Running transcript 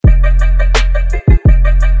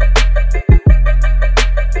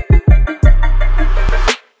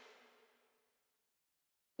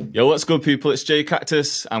What's good, people? It's Jay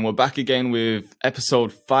Cactus, and we're back again with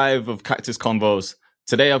episode 5 of Cactus Convos.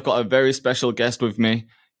 Today, I've got a very special guest with me.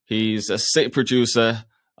 He's a sick producer,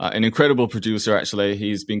 an incredible producer, actually.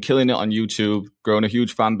 He's been killing it on YouTube, growing a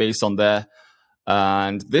huge fan base on there.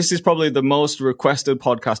 And this is probably the most requested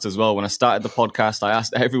podcast as well. When I started the podcast, I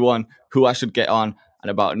asked everyone who I should get on, and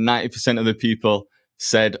about 90% of the people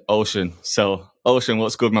said Ocean. So, Ocean,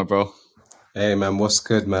 what's good, my bro? Hey, man, what's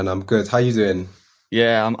good, man? I'm good. How you doing?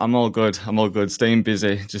 Yeah, I'm all good. I'm all good. Staying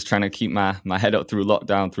busy, just trying to keep my head up through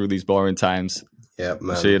lockdown, through these boring times. Yeah,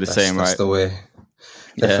 man. I'm sure you're the same, right? That's the way.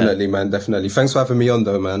 Definitely, man. Definitely. Thanks for having me on,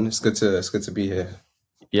 though, man. It's good to be here.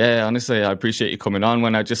 Yeah, honestly, I appreciate you coming on.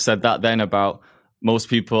 When I just said that then about most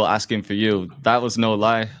people asking for you, that was no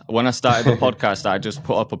lie. When I started the podcast, I just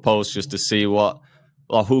put up a post just to see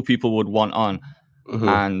who people would want on. Mm-hmm.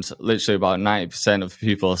 And literally about 90% of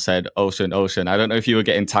people said Ocean. I don't know if you were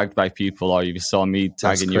getting tagged by people or you saw me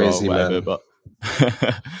tagging crazy, you or whatever, man.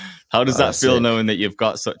 But how does that feel, knowing that you've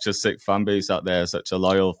got such a sick fan base out there, such a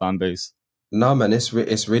loyal fan base? No, man, it's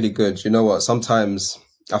really good. You know what? Sometimes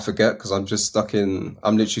I forget because I'm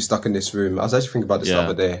literally stuck in this room. I was actually thinking about this the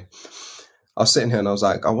other day. I was sitting here and I was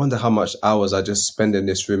like, I wonder how much hours I just spend in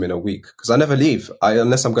this room in a week, because I never leave.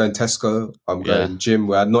 Unless I'm going Tesco, I'm going gym,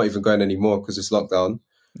 where I'm not even going anymore because it's lockdown.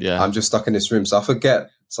 Yeah, I'm just stuck in this room. So I forget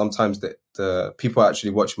sometimes that the people actually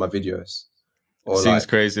watch my videos. Seems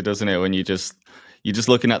crazy, doesn't it? When you're just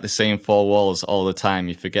looking at the same four walls all the time,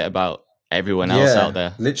 you forget about everyone else out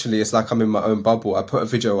there. Literally, it's like I'm in my own bubble. I put a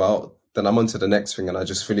video out, then I'm on to the next thing, and I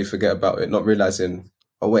just fully forget about it, not realizing,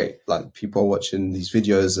 oh wait, like people are watching these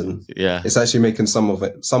videos, and it's actually making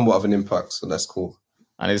somewhat of an impact. So that's cool.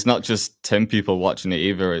 And it's not just 10 people watching it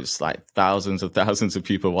either. It's like thousands of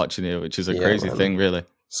people watching it, which is a crazy thing, really.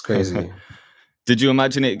 It's crazy. Did you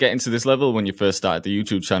imagine it getting to this level when you first started the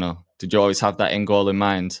YouTube channel? Did you always have that end goal in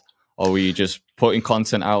mind? Or were you just putting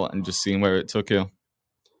content out and just seeing where it took you?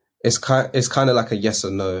 It's kind of like a yes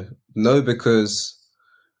or no. No, because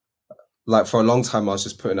like for a long time, I was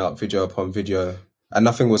just putting out video upon video, and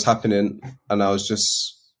nothing was happening. And I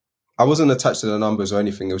wasn't attached to the numbers or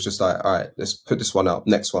anything. It was just like, all right, let's put this one out,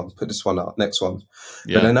 next one, put this one out, next one.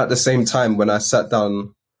 Yeah. But then at the same time, when I sat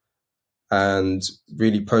down and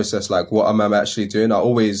really processed, like, what am I actually doing? I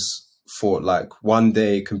always thought, like, one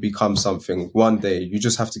day can become something. One day, you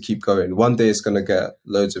just have to keep going. One day it's going to get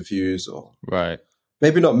loads of views, or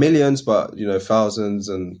maybe not millions, but, thousands,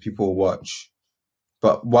 and people will watch.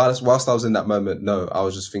 But whilst I was in that moment, no, I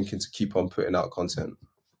was just thinking to keep on putting out content.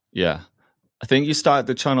 Yeah. I think you started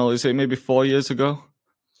the channel, is it maybe 4 years ago?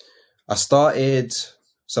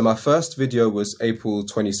 So my first video was April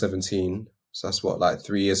 2017. So that's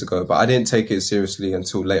 3 years ago. But I didn't take it seriously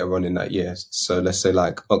until later on in that year. So let's say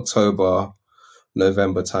like October,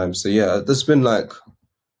 November time. So yeah, there's been like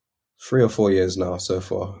 3 or 4 years now so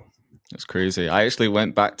far. That's crazy. I actually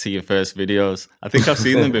went back to your first videos. I think I've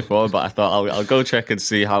seen them before, but I thought I'll go check and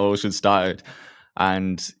see how Ocean started.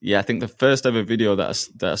 And yeah, I think the first ever video that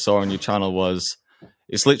I saw on your channel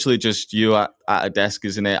it's literally just you at a desk,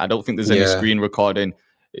 isn't it? I don't think there's any screen recording.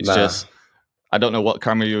 It's just, I don't know what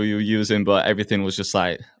camera you were using, but everything was just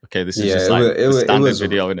like, okay, this is just like a standard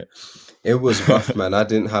video, isn't it? It was rough, man. I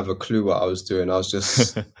didn't have a clue what I was doing. I was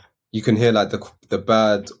just, you can hear like the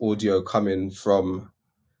bad audio coming from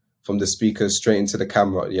the speakers straight into the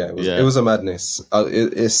camera. Yeah, it was a madness.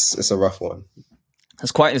 It's a rough one.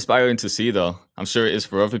 It's quite inspiring to see, though. I'm sure it is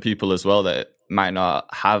for other people as well that might not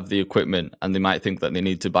have the equipment, and they might think that they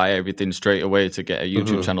need to buy everything straight away to get a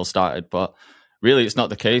YouTube channel started. But really, it's not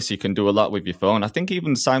the case. You can do a lot with your phone. I think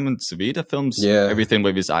even Simon Savida films everything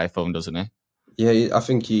with his iPhone, doesn't he? Yeah, I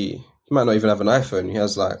think he might not even have an iPhone. He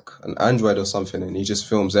has like an Android or something, and he just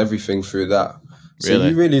films everything through that. So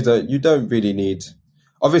you don't really need.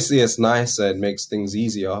 Obviously, it's nice and makes things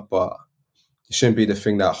easier, but it shouldn't be the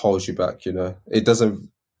thing that holds you back. It doesn't.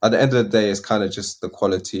 At the end of the day, it's kind of just the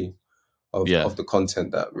quality of the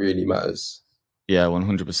content that really matters. Yeah,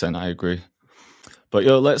 100%. I agree. But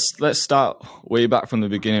let's start way back from the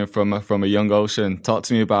beginning, from a young Ocean. Talk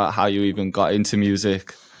to me about how you even got into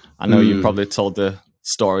music. I know you've probably told the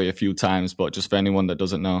story a few times, but just for anyone that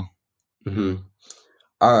doesn't know. Mm-hmm.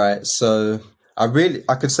 All right, so I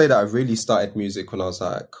could say that I really started music when I was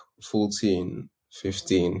like 14,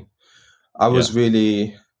 15. I'm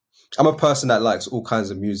a person that likes all kinds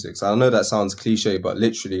of music. So I know that sounds cliche, but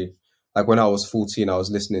literally, like when I was 14, I was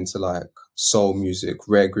listening to like soul music,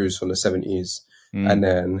 rare grooves from the 70s. And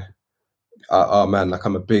then, like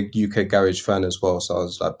I'm a big UK garage fan as well. So I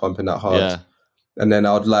was like bumping that hard. Yeah. And then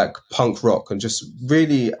I would like punk rock and just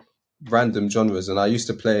really random genres. And I used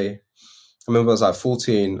to play, I remember I was like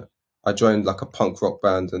 14, I joined like a punk rock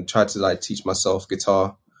band and tried to like teach myself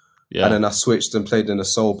guitar. Yeah. And then I switched and played in a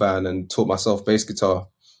soul band and taught myself bass guitar.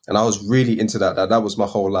 And I was really into that. That was my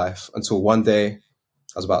whole life until one day I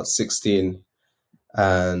was about 16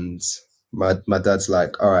 and my dad's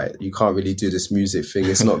like, all right, you can't really do this music thing.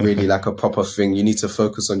 It's not really like a proper thing. You need to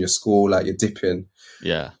focus on your school, like you're dipping.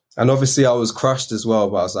 Yeah. And obviously I was crushed as well,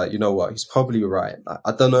 but I was like, you know what? He's probably right.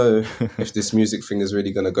 I don't know if this music thing is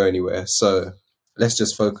really going to go anywhere. So let's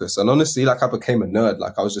just focus. And honestly, like I became a nerd.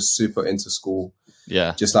 Like I was just super into school.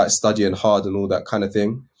 Yeah. Just like studying hard and all that kind of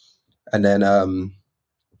thing. And then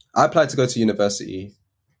I applied to go to university,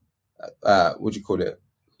 what do you call it?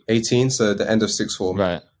 18, so the end of sixth form.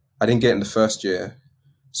 Right. I didn't get in the first year.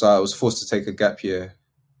 So I was forced to take a gap year.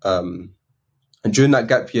 And during that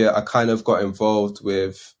gap year, I kind of got involved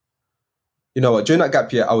with, you know what, during that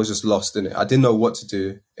gap year, I was just lost in it. I didn't know what to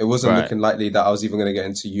do. It wasn't looking likely that I was even going to get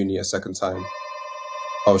into uni a second time.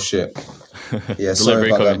 Oh, shit. Yeah, sorry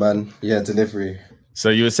about that, man. Yeah, delivery. So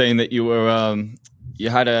you were saying that you were, you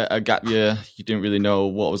had a gap year. You didn't really know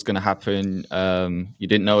what was going to happen. You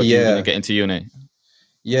didn't know if you were going to get into uni.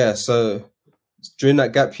 Yeah, so during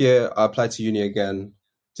that gap year, I applied to uni again.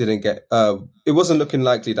 Didn't get, it wasn't looking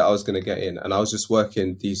likely that I was going to get in. And I was just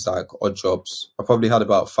working these like odd jobs. I probably had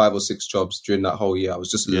about 5 or 6 jobs during that whole year. I was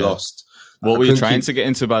just lost. What were you trying to get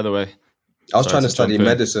into, by the way? I was trying to study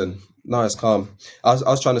medicine. No, it's calm. I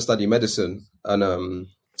was trying to study medicine and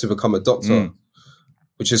to become a doctor,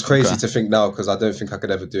 which is crazy to think now because I don't think I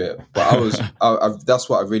could ever do it. But I was, that's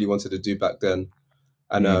what I really wanted to do back then.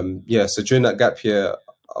 And so during that gap year,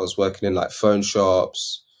 I was working in like phone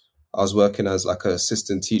shops. I was working as like an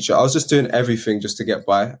assistant teacher. I was just doing everything just to get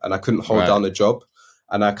by, and I couldn't hold down a job.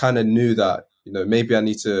 And I kind of knew that, you know, maybe I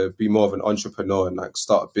need to be more of an entrepreneur and like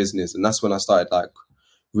start a business. And that's when I started like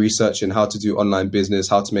researching how to do online business,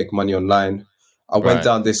 how to make money online. I went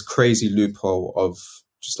down this crazy loophole of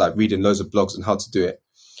just like reading loads of blogs on how to do it.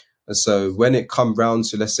 And so when it come round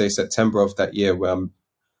to, let's say, September of that year, where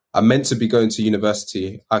I'm meant to be going to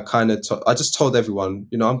university, I just told everyone,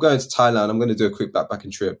 you know, I'm going to Thailand. I'm going to do a quick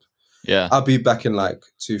backpacking trip. Yeah. I'll be back in like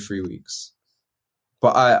 2-3 weeks.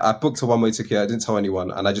 But I booked a one-way ticket. I didn't tell anyone.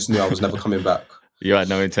 And I just knew I was never coming back. You had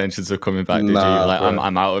no intentions of coming back, did you? Like,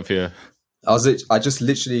 I'm out of here. I just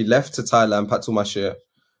literally left to Thailand, packed all my shit.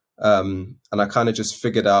 And I kind of just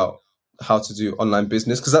figured out how to do online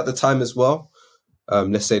business. Because at the time as well,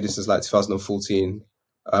 let's say this is like 2014,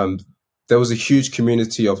 there was a huge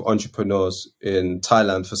community of entrepreneurs in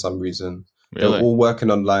Thailand for some reason. Really? They were all working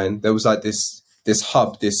online. There was like this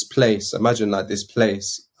hub, this place. Imagine like this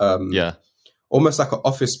place. Almost like an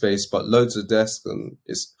office space, but loads of desks. And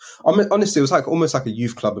honestly, it was like almost like a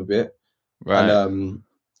youth club a bit. Right. And,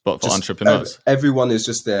 but for entrepreneurs. Everyone is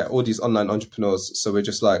just there, all these online entrepreneurs. So we're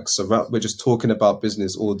just like, we're just talking about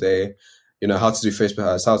business all day. You know, how to do Facebook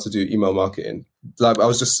ads, how to do email marketing. Like I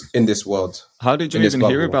was just in this world. How did you even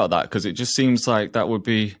hear about that? Because it just seems like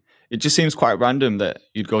it just seems quite random that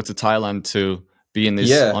you'd go to Thailand to be in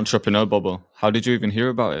this entrepreneur bubble. How did you even hear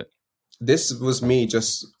about it? This was me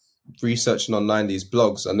just researching online these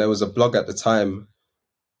blogs. And there was a blog at the time.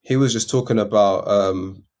 He was just talking about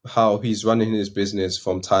how he's running his business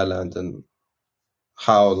from Thailand and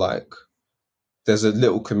how like there's a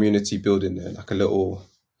little community building there, like a little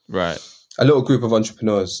group of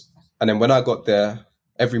entrepreneurs. And then when I got there,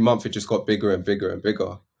 every month it just got bigger and bigger and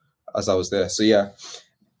bigger as I was there. So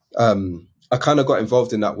I kind of got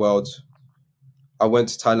involved in that world. I went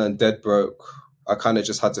to Thailand dead broke. I kind of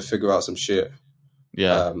just had to figure out some shit.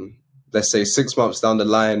 Yeah. Let's say 6 months down the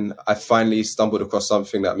line, I finally stumbled across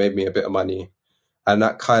something that made me a bit of money. And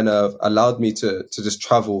that kind of allowed me to just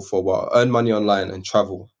travel for a while, earn money online and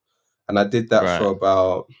travel. And I did that for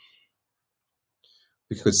about,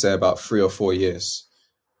 we could say about 3 or 4 years.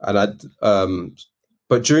 And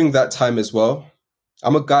but during that time as well,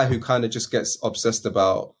 I'm a guy who kind of just gets obsessed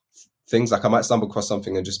about things. Like I might stumble across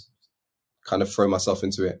something and just kind of throw myself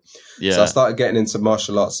into it. Yeah. So I started getting into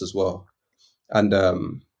martial arts as well. And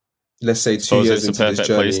let's say 2 years into this journey. It's a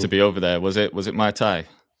perfect place to be over there. Was it Muay Thai?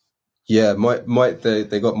 Yeah,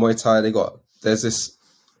 they got Muay Thai. There's this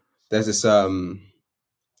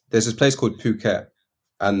place called Phuket,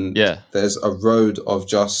 and there's a road of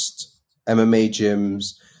just MMA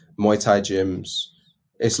gyms, Muay Thai gyms.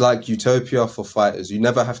 It's like utopia for fighters. You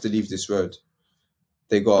never have to leave this road.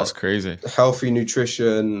 They got That's crazy. Healthy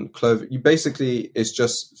nutrition, clothing. It's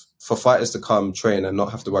just for fighters to come train and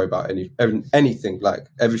not have to worry about anything. Like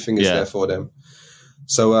everything is there for them.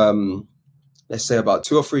 So let's say about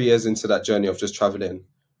 2 or 3 years into that journey of just traveling,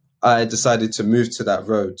 I decided to move to that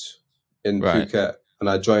road in Phuket. and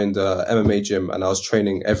I joined a MMA gym, and I was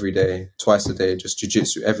training every day, twice a day, just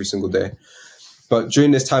jiu-jitsu every single day. But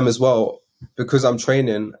during this time as well, because I'm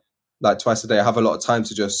training like twice a day, I have a lot of time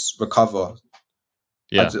to just recover.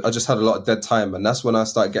 Yeah. I just had a lot of dead time, and that's when I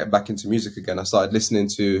started getting back into music again. I started listening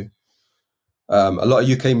to a lot of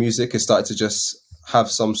UK music. It started to just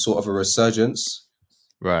have some sort of a resurgence.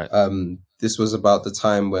 Right. This was about the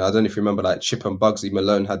time where, I don't know if you remember, like Chip and Bugsy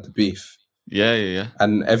Malone had the beef. Yeah.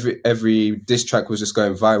 And every diss track was just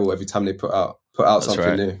going viral every time they put out That's something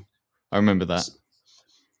right. new. I remember that.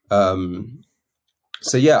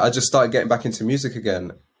 So yeah, I just started getting back into music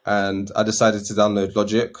again, and I decided to download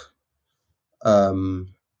Logic.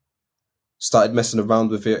 Started messing around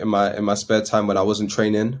with it in my spare time when I wasn't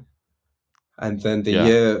training, and then the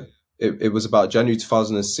year it was about January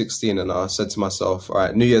 2016, and I said to myself, all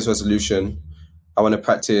right, New Year's resolution, I want to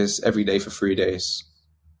practice every day for 3 days,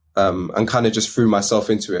 and kind of just threw myself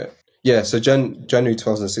into it. Yeah, so January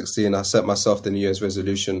 2016, I set myself the New Year's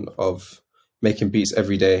resolution of making beats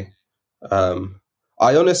every day.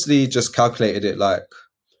 I honestly just calculated it like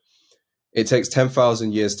it takes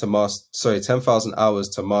 10,000 hours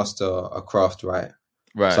to master a craft, right?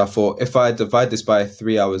 Right. So I thought, if I divide this by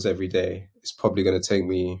 3 hours every day, it's probably going to take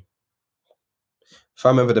me, if I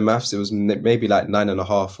remember the maths, it was maybe like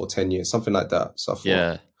 9.5 or 10 years, something like that. So I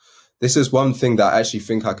thought, this is one thing that I actually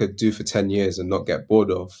think I could do for 10 years and not get bored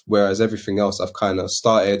of. Whereas everything else, I've kind of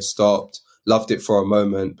started, stopped, loved it for a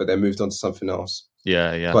moment, but then moved on to something else.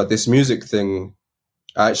 Yeah. But this music thing,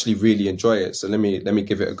 I actually really enjoy it. So let me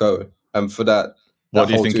give it a go. And for that, what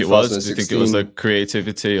do you think it was? Do you think it was the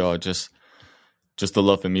creativity or just the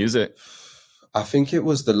love for music? I think it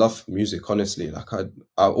was the love for music, honestly. Like I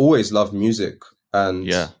always loved music,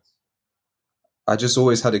 and I just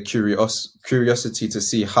always had a curiosity to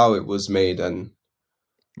see how it was made. And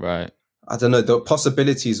right, I don't know, the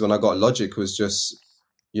possibilities when I got Logic was just,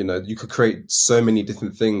 you could create so many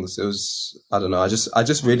different things. It was, I don't know, I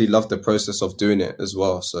just really loved the process of doing it as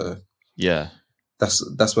well. So yeah,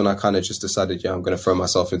 that's when I kind of just decided, I'm going to throw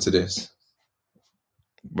myself into this.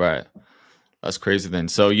 Right. That's crazy then.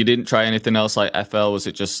 So you didn't try anything else like FL? Was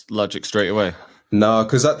it just Logic straight away? No,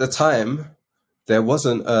 because at the time, there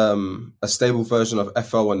wasn't a stable version of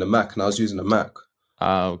FL on the Mac, and I was using a Mac.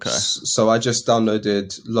 Okay. So I just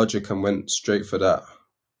downloaded Logic and went straight for that.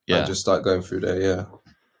 Yeah. I just started going through there, yeah.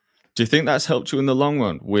 Do you think that's helped you in the long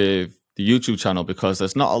run with the YouTube channel? Because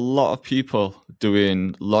there's not a lot of people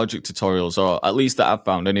doing Logic tutorials, or at least that I've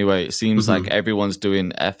found anyway. It seems like everyone's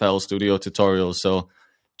doing FL Studio tutorials. So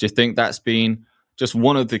do you think that's been just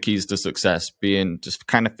one of the keys to success, being just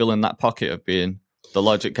kind of filling that pocket of being the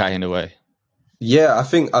Logic guy in a way? Yeah, I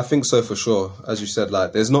think so for sure. As you said,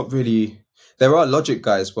 like there are Logic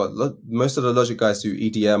guys, but most of the Logic guys do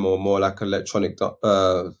EDM or more like electronic,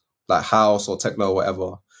 like house or techno or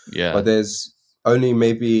whatever. Yeah. But there's only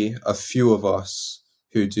maybe a few of us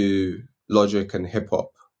who do Logic and hip hop.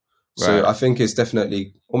 So I think it's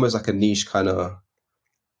definitely almost like a niche kind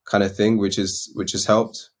of thing, which has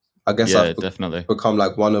helped. I guess I've definitely become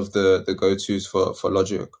like one of the go-tos for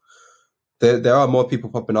Logic. There are more people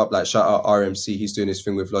popping up, like shout out RMC, he's doing his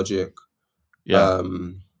thing with Logic. Yeah.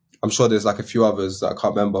 I'm sure there's like a few others that I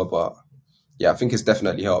can't remember, but yeah, I think it's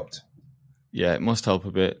definitely helped. Yeah, it must help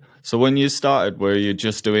a bit. So when you started,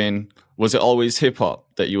 was it always hip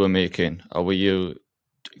hop that you were making, or were you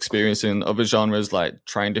experiencing other genres, like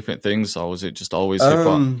trying different things, or was it just always hip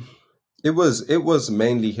hop? It was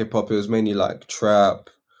mainly hip hop. It was mainly like trap,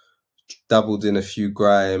 dabbled in a few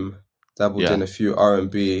grime, dabbled in a few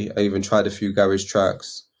R&B. I even tried a few garage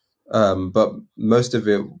tracks. But most of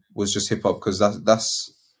it was just hip hop, because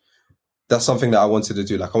that's something that I wanted to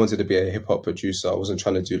do. Like I wanted to be a hip hop producer. I wasn't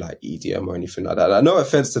trying to do like EDM or anything like that. No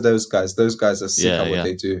offense to those guys. Those guys are sick at what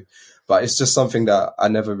they do. But it's just something that I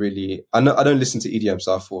never really, I don't listen to EDM,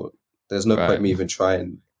 so I thought there's no point me even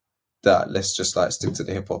trying that. Let's just like stick to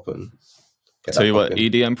the hip hop and get Tell you what,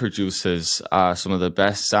 EDM producers are some of the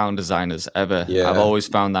best sound designers ever. Yeah. I've always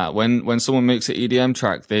found that when someone makes an EDM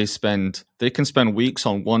track, they can spend weeks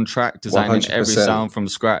on one track designing 100%. Every sound from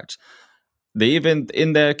scratch. They even,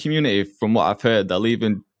 in their community, from what I've heard, they'll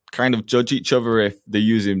even kind of judge each other if they're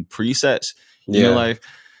using presets. You know, like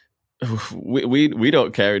we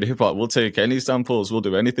don't care in hip hop. We'll take any samples, we'll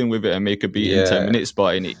do anything with it and make a beat in 10 minutes.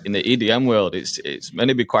 But in the EDM world, it's meant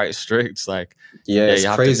to be quite strict. It's like it's you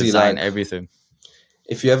have crazy, to design like, everything.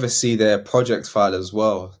 If you ever see their project file as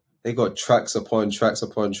well, they got tracks upon tracks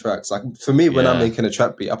upon tracks. Like for me, when I'm making a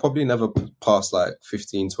trap beat, I probably never pass like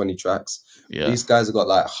 15, 20 tracks. Yeah. These guys have got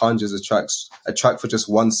like hundreds of tracks, a track for just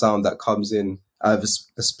one sound that comes in at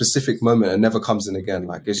a specific moment and never comes in again.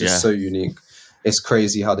 Like it's just so unique. It's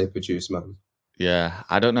crazy how they produce, man. Yeah,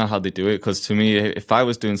 I don't know how they do it, because to me, if I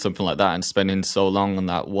was doing something like that and spending so long on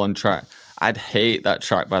that one track, I'd hate that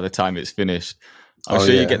track by the time it's finished. I'm Oh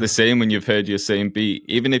sure you yeah, get the same when you've heard your same beat.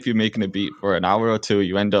 Even if you're making a beat for an hour or two,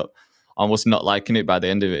 you end up almost not liking it by the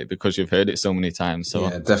end of it because you've heard it so many times. So,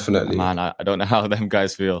 yeah, definitely. man, I don't know how them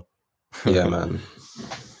guys feel. Yeah, man.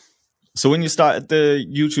 So when you started the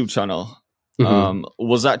YouTube channel, Mhm.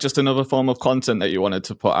 was that just another form of content that you wanted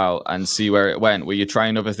to put out and see where it went? Were you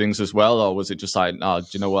trying other things as well, or was it just like, no, do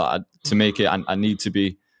you know what? To make it, I need to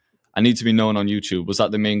be known on YouTube. Was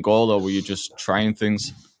that the main goal, or were you just trying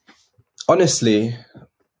things? Honestly,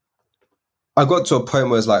 I got to a point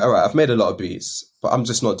where it's like, all right, I've made a lot of beats, but I'm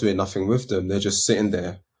just not doing nothing with them. They're just sitting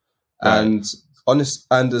there. Right.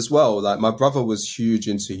 And as well, like my brother was huge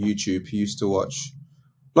into YouTube. He used to watch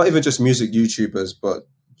not even just music YouTubers, but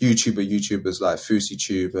YouTubers like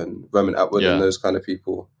FouseyTube and Roman Atwood and Yeah. those kind of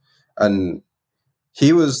people. And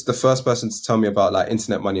he was the first person to tell me about like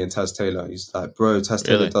Internet Money and Taz Taylor. He's like, bro, Taz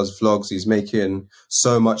Taylor Really? does vlogs. He's making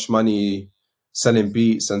so much money selling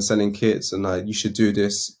beats and selling kits, and like you should do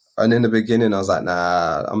this. And in the beginning, I was like,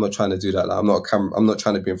 nah, I'm not trying to do that. Like, I'm not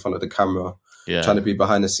trying to be in front of the camera. I'm trying Yeah. to be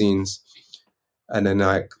behind the scenes. And then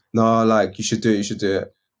like, no, like you should do it. You should do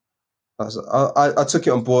it. I took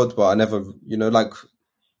it on board, but I never, like,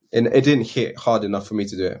 and it didn't hit hard enough for me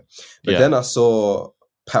to do it. But Yeah. then I saw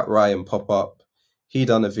Pat Ryan pop up. He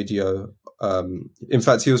done a video. In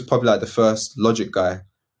fact, he was probably like the first Logic guy.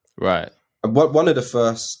 Right. One of the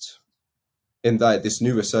first in like this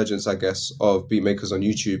new resurgence, I guess, of beat makers on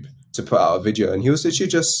YouTube to put out a video. And he was literally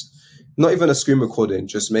just not even a screen recording,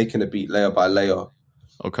 just making a beat layer by layer.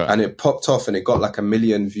 Okay. And it popped off and it got like 1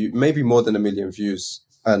 million views, maybe more than 1 million views.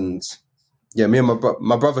 And yeah, me and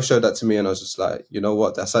my brother showed that to me, and I was just like, you know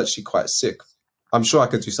what? That's actually quite sick. I'm sure I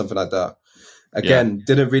could do something like that. Again,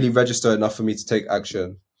 didn't really register enough for me to take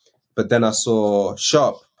action. But then I saw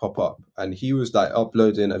Sharp pop up, and he was like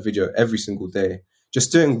uploading a video every single day,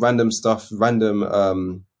 just doing random stuff,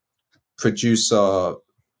 random producer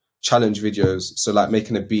challenge videos. So like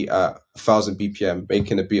making a beat at 1,000 BPM,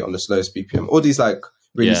 making a beat on the slowest BPM, all these like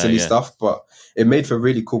really silly stuff, but it made for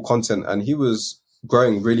really cool content, and he was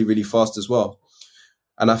growing really, really fast as well.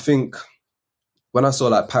 And I think when I saw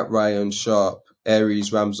like Pat Ryan, Sharp,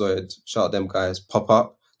 Aries, Ramzoid, shout them guys pop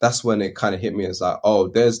up, that's when it kind of hit me as like, oh,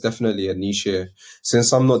 there's definitely a niche here.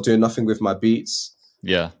 Since I'm not doing nothing with my beats,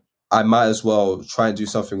 I might as well try and do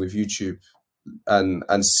something with YouTube and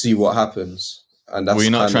see what happens. And that's were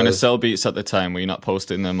you not trying to sell beats at the time? Were you not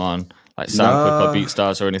posting them on like SoundClick or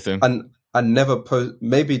BeatStars or anything? And I never post.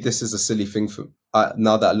 Maybe this is a silly thing for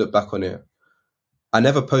now that I look back on it. I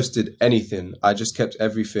never posted anything. I just kept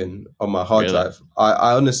everything on my hard drive.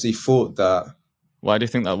 I honestly thought that. Why do you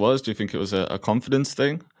think that was? Do you think it was a confidence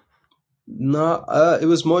thing? No, it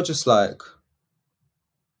was more just like,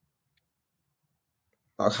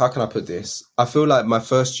 how can I put this? I feel like my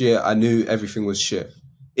first year, I knew everything was shit.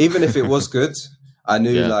 Even if it was good, I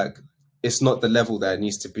knew like it's not the level that it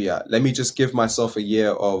needs to be at. Let me just give myself a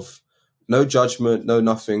year of no judgment, no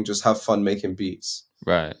nothing, just have fun making beats.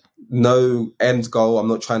 Right. No end goal. I'm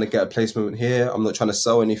not trying to get a placement here. I'm not trying to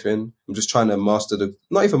sell anything. I'm just trying to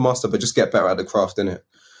not even master, but just get better at the craft, innit?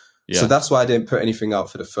 Yeah. So that's why I didn't put anything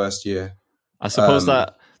out for the first year. I suppose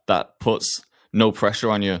that puts no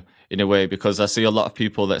pressure on you in a way, because I see a lot of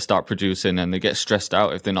people that start producing and they get stressed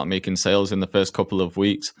out if they're not making sales in the first couple of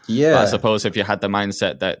weeks. Yeah. But I suppose if you had the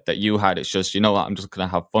mindset that you had, it's just, you know what, I'm just going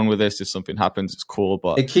to have fun with this. If something happens, it's cool.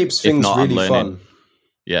 But it keeps things really fun.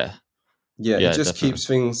 Yeah. Yeah, it just definitely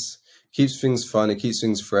keeps things fun. It keeps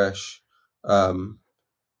things fresh. At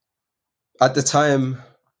the time,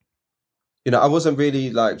 I wasn't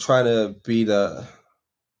really like trying to be the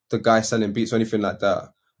guy selling beats or anything like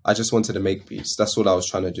that. I just wanted to make beats. That's what I was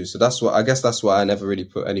trying to do. So that's why I never really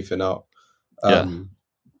put anything out. But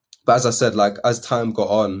as I said, like as time got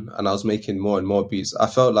on and I was making more and more beats, I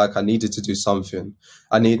felt like I needed to do something.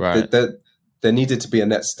 There needed to be a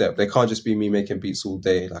next step. They can't just be me making beats all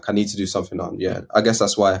day. Like I need to do something on. Yeah, I guess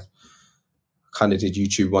that's why I kind of did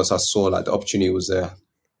YouTube once I saw like the opportunity was there.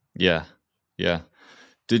 Yeah.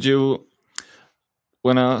 Did you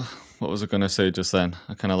what was I going to say just then?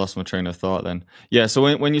 I kind of lost my train of thought then. Yeah,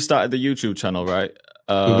 so when you started the YouTube channel, right?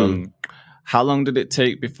 How long did it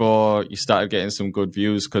take before you started getting some good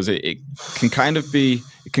views? Because it can kind of be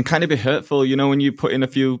hurtful, when you put in a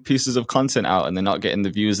few pieces of content out and they're not getting the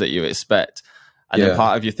views that you expect. And then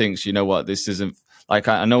part of you thinks, you know what, this isn't like,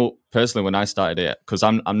 I know personally when I started it, because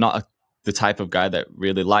I'm not the type of guy that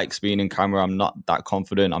really likes being in camera. I'm not that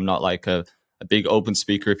confident. I'm not like a big open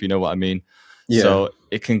speaker, if you know what I mean. Yeah. So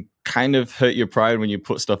it can kind of hurt your pride when you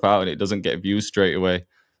put stuff out and it doesn't get views straight away.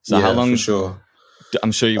 So how long? For sure.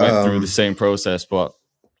 I'm sure you went through the same process, but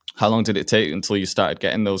how long did it take until you started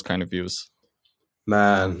getting those kind of views?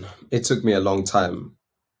 Man, it took me a long time.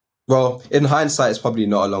 Well, in hindsight, it's probably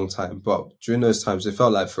not a long time, but during those times, it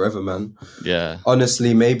felt like forever, man. Yeah.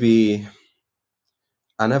 Honestly, maybe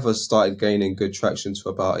I never started gaining good traction to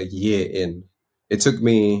about a year in. It took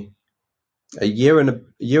me a year and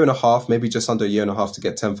a half, maybe just under a year and a half to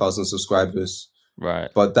get 10,000 subscribers.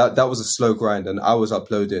 Right. But that was a slow grind, and I was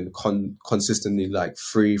uploading consistently like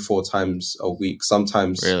 3-4 times a week,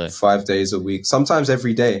 sometimes 5 days a week, sometimes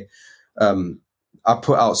every day. I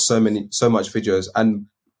put out so much videos, and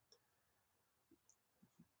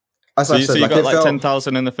as I said, so you got like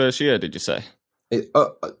 10,000 in the first year, did you say?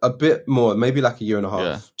 A bit more, maybe like a year and a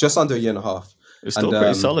half, just under a year and a half. It's still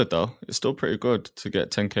pretty solid, though. It's still pretty good to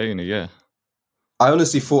get 10K in a year. I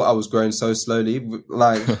honestly thought I was growing so slowly.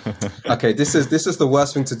 Like, okay, this is the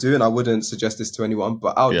worst thing to do, and I wouldn't suggest this to anyone.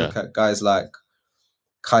 But I would look at guys like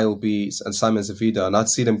Kyle Beats and Simon Zavida, and I'd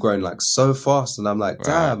see them growing like so fast, and I'm like,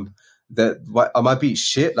 damn, am I beat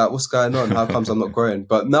shit? Like, what's going on? How comes I'm not growing?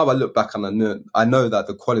 But now I look back and I know that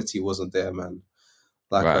the quality wasn't there, man.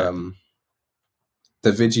 Like,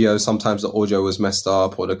 the video, sometimes the audio was messed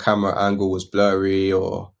up, or the camera angle was blurry,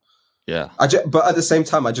 or but at the same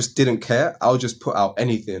time, I just didn't care. I would just put out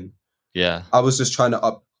anything. Yeah, I was just trying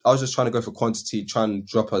to go for quantity, try and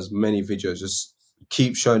drop as many videos, just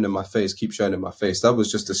keep showing in my face. That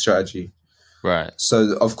was just the strategy. Right.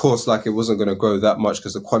 So of course, like, it wasn't going to grow that much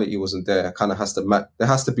because the quality wasn't there. It kind of has to there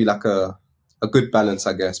has to be like a good balance,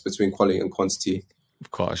 I guess, between quality and quantity.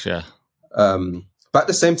 Of course, yeah. But at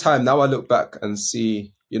the same time, now I look back and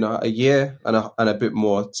see, a year and a bit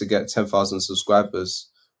more to get 10,000 subscribers.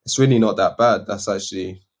 It's really not that bad. That's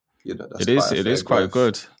actually, that's it is quite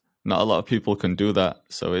good. Not a lot of people can do that,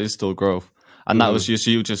 so it is still growth. And that was just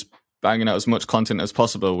you just banging out as much content as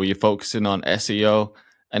possible. Were you focusing on SEO,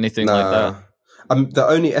 anything like that? The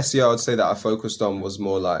only SEO I would say that I focused on was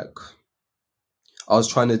more like, I was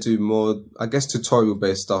trying to do more, I guess,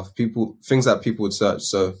 tutorial-based stuff. Things that people would search.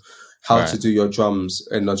 So how to do your drums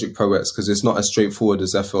in Logic Pro X, because it's not as straightforward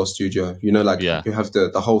as FL Studio. You have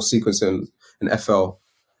the whole sequence in FL.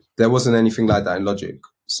 There wasn't anything like that in Logic.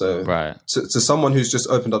 So to someone who's just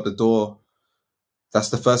opened up the door, that's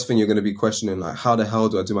the first thing you're going to be questioning, like, how the hell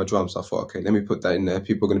do I do my drums? I thought, okay, let me put that in there.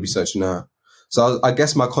 People are going to be searching that. So I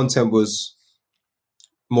guess my content was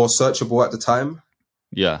more searchable at the time.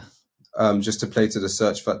 Yeah. Just to play to the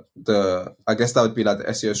search, I guess that would be like the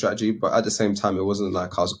SEO strategy. But at the same time, it wasn't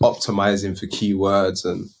like I was optimizing for keywords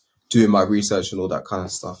and doing my research and all that kind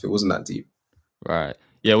of stuff. It wasn't that deep. Right.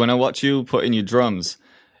 Yeah. When I watch you put in your drums,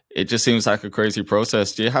 it just seems like a crazy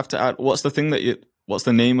process. Do you have to add? What's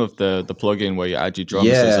the name of the plugin where you add your drums?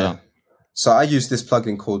 Yeah. So I use this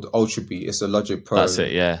plugin called Ultrabeat. It's a Logic Pro. That's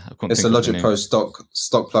it. Yeah. It's a Logic Pro stock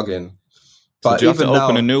plugin. But so do you have to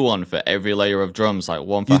open a new one for every layer of drums, like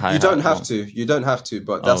one for hi-hat? You don't have to,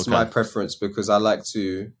 but that's my preference, because I like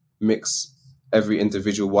to mix every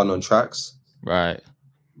individual one on tracks. Right.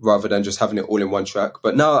 Rather than just having it all in one track.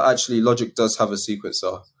 But now actually Logic does have a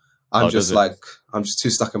sequencer. I'm just too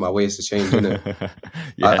stuck in my ways to change, innit?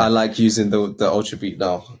 I like using the Ultrabeat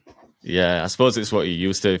now. Yeah, I suppose it's what you're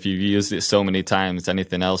used to. If you've used it so many times,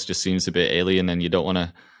 anything else just seems a bit alien, and you don't want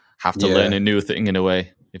to have to learn a new thing in a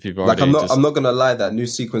way. If you've already I'm not gonna lie, that new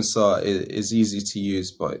sequencer is easy to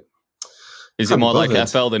use, but is it more like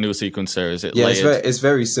FL, the new sequencer? Is it layered? It's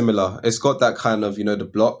very similar. It's got that kind of, the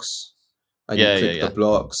blocks, and you click the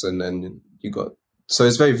blocks, and then so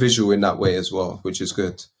it's very visual in that way as well, which is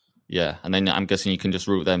good. Yeah, and then I'm guessing you can just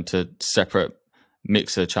route them to separate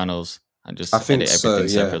mixer channels and just edit everything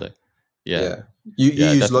separately. Yeah. You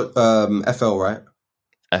use FL, right?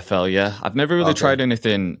 FL, yeah. I've never really tried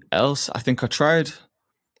anything else. I think I tried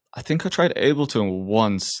Ableton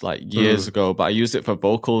once, like years ago, but I used it for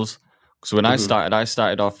vocals. So when I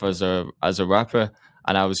started off as a rapper,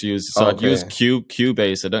 and I was I'd use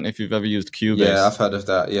Cubase. I don't know if you've ever used Cubase. Yeah, I've heard of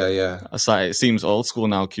that. Yeah. It's like, it seems old school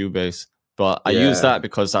now, Cubase. But I used that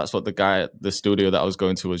because that's what the guy at the studio that I was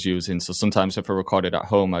going to was using. So sometimes if I recorded at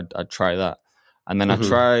home, I'd try that. And then I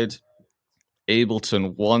tried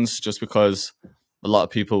Ableton once just because a lot of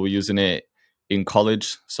people were using it in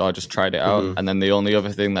college. So I just tried it out. And then the only other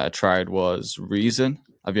thing that I tried was Reason.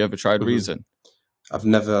 Have you ever tried Reason? I've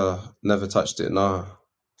never touched it, no.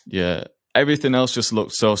 Yeah. Everything else just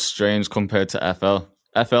looked so strange compared to FL.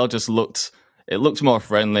 FL just looked more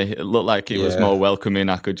friendly. It looked like it was more welcoming.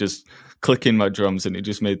 I could just click in my drums and it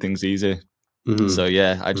just made things easy. So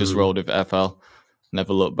yeah, I just rolled with FL.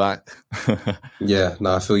 Never looked back. Yeah,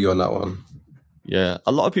 no, I feel you on that one. Yeah,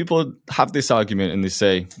 a lot of people have this argument and they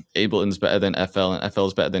say Ableton's better than FL and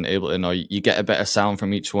FL's better than Ableton, or you get a better sound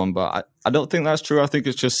from each one. But I don't think that's true. I think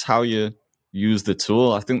it's just how you use the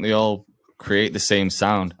tool. I think they all create the same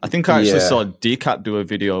sound. I think I actually saw Decap do a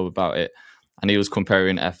video about it, and he was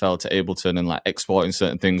comparing FL to Ableton and like exporting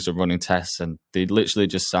certain things or running tests, and they literally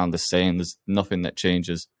just sound the same. There's nothing that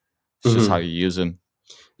changes. It's just how you use them.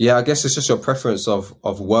 Yeah, I guess it's just your preference of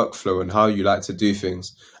workflow and how you like to do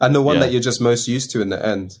things, and the one that you're just most used to in the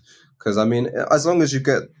end. Because I mean, as long as you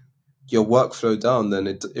get your workflow down, then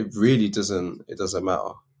it really doesn't matter.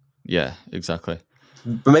 Yeah, exactly.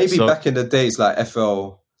 But maybe back in the days, like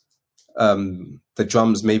FL, the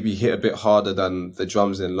drums maybe hit a bit harder than the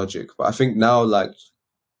drums in Logic. But I think now, like,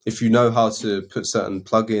 if you know how to put certain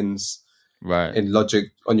plugins in Logic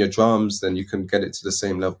on your drums, then you can get it to the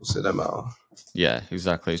same level, so it doesn't matter. Yeah,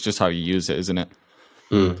 exactly. It's just how you use it, isn't it?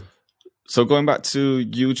 So going back to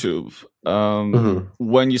YouTube,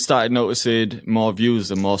 when you started noticing more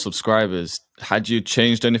views and more subscribers, had you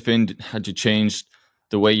changed anything? Had you changed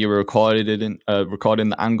the way you were recording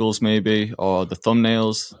the angles maybe, or the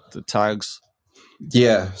thumbnails, the tags?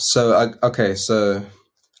 Yeah. So so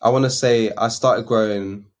I want to say I started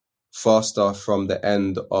growing faster from the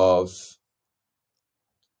end of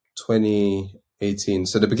 2018,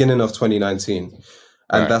 so the beginning of 2019,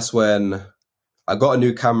 and that's when I got a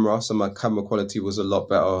new camera, so my camera quality was a lot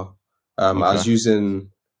better. I was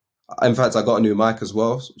using, in fact, I got a new mic as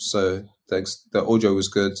well, so the audio was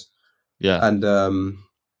good. Yeah, and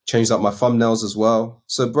changed up my thumbnails as well.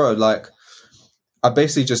 So, bro, like, I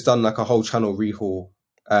basically just done like a whole channel rehaul,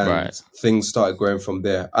 and things started growing from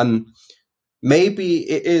there. And maybe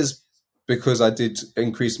it is because I did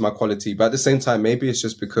increase my quality, but at the same time, maybe it's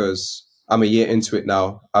just because I'm a year into it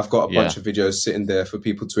now. I've got a bunch of videos sitting there for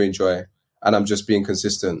people to enjoy, and I'm just being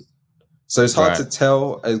consistent. So it's hard to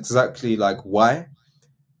tell exactly like why.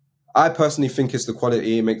 I personally think it's the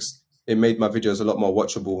quality. It made my videos a lot more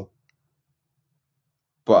watchable,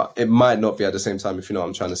 but it might not be at the same time, if you know what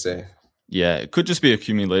I'm trying to say. Yeah, it could just be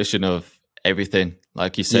accumulation of everything,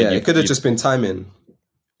 like you said. Yeah, it could have just been timing.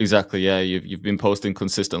 Exactly, yeah. You've been posting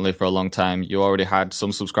consistently for a long time. You already had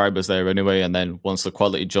some subscribers there anyway, and then once the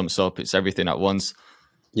quality jumps up, it's everything at once.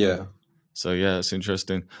 Yeah. So yeah, it's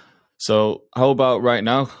interesting. So how about right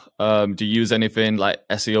now? Do you use anything like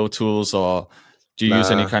SEO tools, or do you use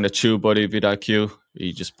any kind of TubeBuddy, vidIQ? Or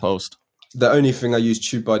you just post? The only thing I use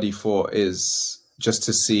TubeBuddy for is just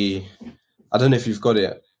to see, I don't know if you've got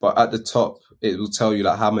it, but at the top, it will tell you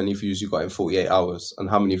like how many views you got in 48 hours and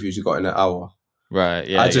how many views you got in an hour. Right,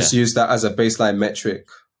 yeah. I just use that as a baseline metric,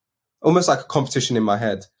 almost like a competition in my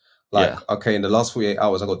head. Like, okay, in the last 48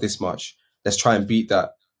 hours, I got this much. Let's try and beat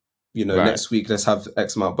that. You know, next week, let's have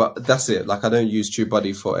X amount. But that's it. Like, I don't use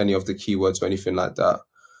TubeBuddy for any of the keywords or anything like that.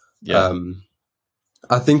 Yeah.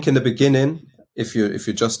 I think in the beginning, if you're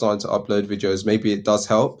just starting to upload videos, maybe it does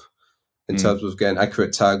help in terms of getting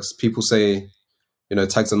accurate tags. People say, you know,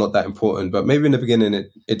 tags are not that important, but maybe in the beginning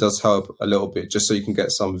it does help a little bit, just so you can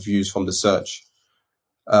get some views from the search.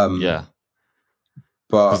 But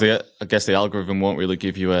I guess the algorithm won't really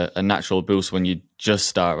give you a natural boost when you just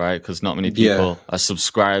start, right? Because not many people are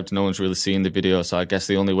subscribed. No one's really seeing the video. So I guess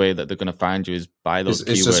the only way that they're going to find you is by those keywords.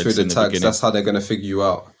 It's just through the tags. Beginning. That's how they're going to figure you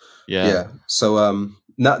out. Yeah. So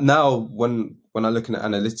now when I'm looking at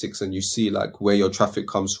analytics and you see like where your traffic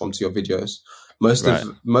comes from to your videos, most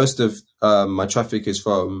of my traffic is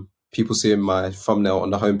from people seeing my thumbnail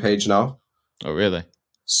on the homepage now. Oh, really?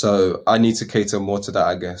 So I need to cater more to that,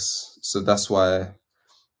 I guess. So that's why,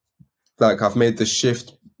 like, I've made the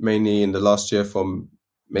shift mainly in the last year from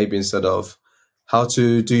maybe instead of how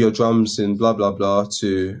to do your drums in blah, blah, blah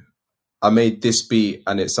to I made this beat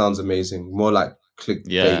and it sounds amazing. More like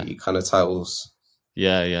clickbait kind of titles.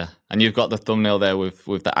 Yeah, yeah. And you've got the thumbnail there with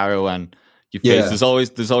the arrow and your face.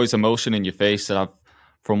 There's always emotion in your face. And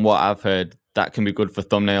from what I've heard, that can be good for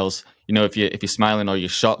thumbnails. You know, if you're smiling or you're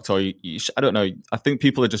shocked or I don't know. I think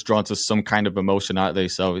people are just drawn to some kind of emotion, aren't they?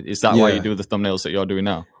 So is that why you do the thumbnails that you're doing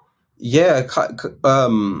now? Yeah,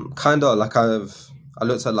 kind of. Like I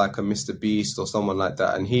looked at like a Mr. Beast or someone like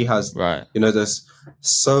that, and he has, you know, this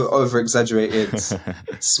so over exaggerated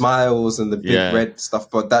smiles and the big red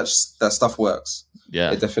stuff, but that stuff works.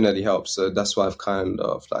 Yeah, it definitely helps. So that's why I've kind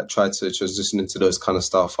of like tried to transition into those kind of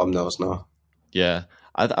style thumbnails now. Yeah,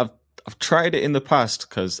 I've tried it in the past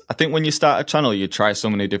because I think when you start a channel, you try so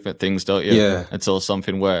many different things, don't you? Yeah. Until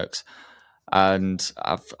something works. And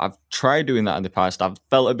I've tried doing that in the past. I've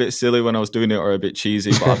felt a bit silly when I was doing it or a bit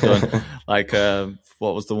cheesy, but I've done like,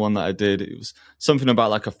 what was the one that I did? It was something about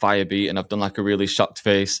like a fire beat and I've done like a really shocked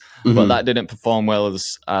face, but that didn't perform well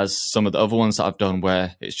as some of the other ones that I've done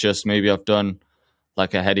where it's just maybe I've done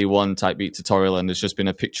like a Heady One type beat tutorial, and there's just been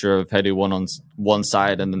a picture of Heady One on one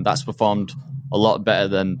side, and then that's performed a lot better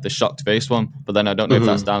than the shocked face one. But then I don't know if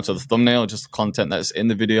that's down to the thumbnail, just the content that's in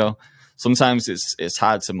the video. Sometimes it's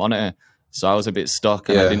hard to monitor, so I was a bit stuck,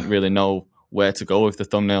 and I didn't really know where to go with the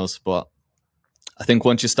thumbnails. But I think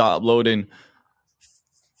once you start uploading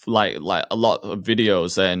like a lot of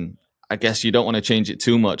videos, then I guess you don't want to change it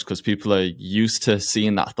too much because people are used to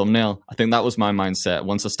seeing that thumbnail. I think that was my mindset.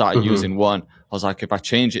 Once I started using one, I was like, if I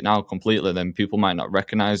change it now completely, then people might not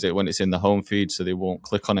recognize it when it's in the home feed, so they won't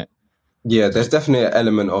click on it. Yeah, there's definitely an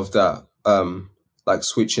element of that. Like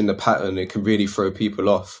switching the pattern, it can really throw people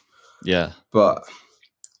off. Yeah. But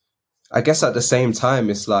I guess at the same time,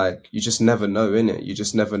 it's like, you just never know, innit? You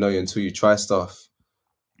just never know until you try stuff.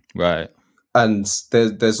 Right. And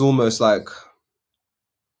there's almost like,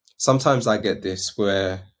 sometimes I get this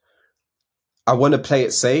where I want to play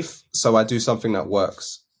it safe, so I do something that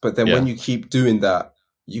works. But then when you keep doing that,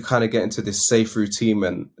 you kind of get into this safe routine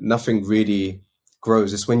and nothing really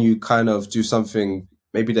grows. It's when you kind of do something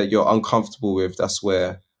maybe that you're uncomfortable with, that's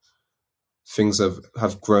where things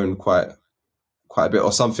have grown quite a bit,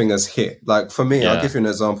 or something has hit. Like for me, I'll give you an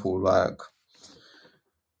example. Like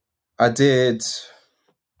I did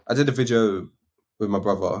a video with my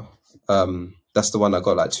brother. That's the one that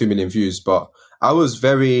got like 2 million views, but I was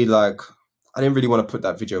very like, I didn't really want to put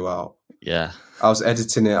that video out. Yeah. I was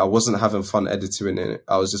editing it. I wasn't having fun editing it.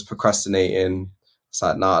 I was just procrastinating. It's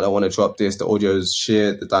like, nah, I don't want to drop this. The audio's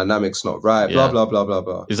shit. The dynamic's not right. Blah, blah, blah, blah,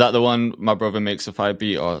 blah. Is that the one, My Brother Makes a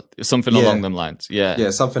 5-beat, or something along them lines? Yeah.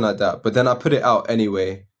 Yeah, something like that. But then I put it out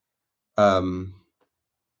anyway. And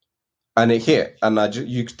it hit. And that's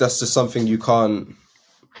just something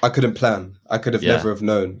I couldn't plan. I could have never have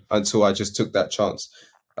known until I just took that chance.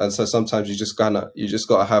 And so sometimes you just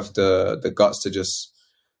gotta have the guts to just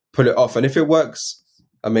pull it off. And if it works,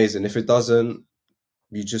 amazing. If it doesn't,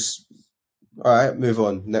 you just, all right, move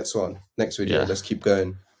on. Next video. Let's keep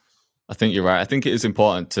going. I think you're right. I think it is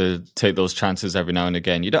important to take those chances every now and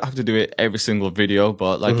again. You don't have to do it every single video,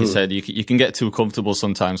 but like you said, you can get too comfortable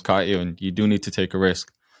sometimes, can't you? And you do need to take a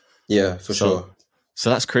risk. Yeah, for sure. So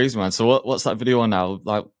that's crazy, man. So what's that video on now?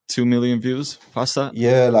 Like 2 million views past that?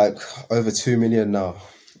 Yeah, like over 2 million now.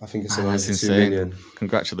 I think it's over 2 million.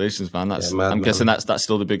 Congratulations, man. I'm guessing that's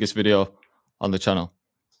still the biggest video on the channel.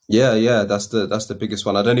 Yeah, that's the biggest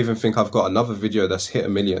one. I don't even think I've got another video that's hit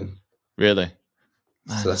 1 million. Really?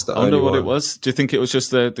 So that's the I wonder only what one. it was. Do you think it was just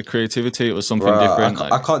the creativity? It was something different?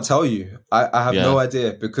 I can't tell you. I have no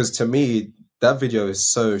idea, because to me, that video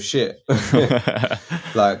is so shit.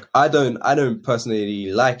 Like I don't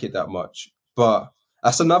personally like it that much, but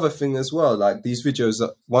that's another thing as well. Like these videos,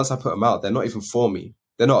 once I put them out, they're not even for me.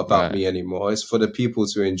 They're not about me anymore. It's for the people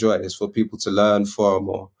to enjoy. It's for people to learn from,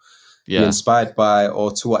 or be inspired by,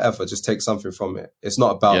 or to whatever. Just take something from it. It's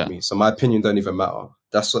not about me. So my opinion don't even matter.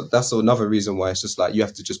 That's another reason why it's just like you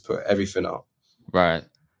have to just put everything out. Right.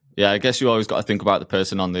 Yeah, I guess you always got to think about the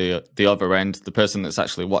person on the other end, the person that's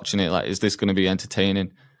actually watching it. Like, is this going to be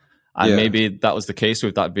entertaining? And maybe that was the case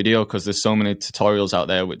with that video, because there's so many tutorials out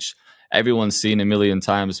there which everyone's seen 1 million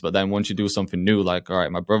times. But then once you do something new, like, all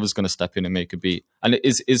right, my brother's going to step in and make a beat. And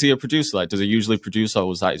is he a producer? Like, does he usually produce, or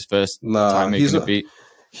was that his first time making a beat?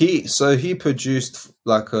 He produced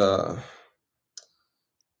like like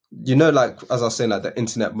as I was saying, like the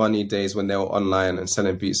internet money days when they were online and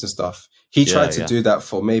selling beats and stuff. He tried to do that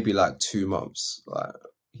for maybe like 2 months. Like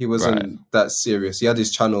he wasn't that serious. He had his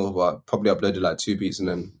channel, but probably uploaded like 2 beats and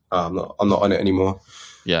then I'm not on it anymore.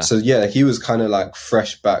 Yeah. So yeah, he was kind of like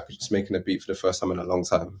fresh back, just making a beat for the first time in a long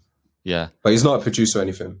time. Yeah. But he's not a producer or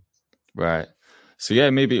anything. Right. So yeah,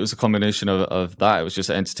 maybe it was a combination of that. It was just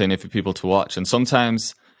entertaining for people to watch. And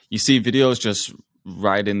sometimes you see videos just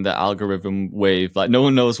riding the algorithm wave. Like no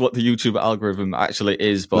one knows what the YouTube algorithm actually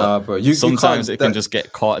is, but sometimes it can just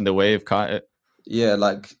get caught in the wave, can't it? Yeah,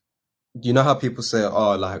 like you know how people say,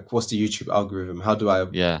 oh, like, what's the YouTube algorithm? How do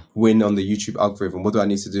I win on the YouTube algorithm? What do I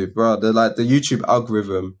need to do? Bro, they're like, the YouTube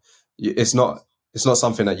algorithm, it's not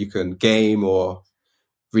something that you can game or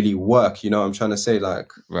really work. You know what I'm trying to say?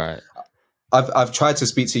 Like, right. I've tried to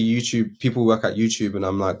speak to YouTube, people who work at YouTube, and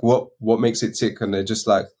I'm like, what makes it tick? And they're just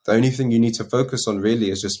like, the only thing you need to focus on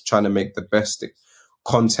really is just trying to make the best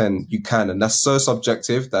content you can. And that's so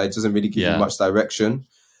subjective that it doesn't really give you much direction.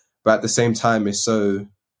 But at the same time, it's so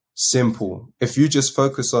simple. If you just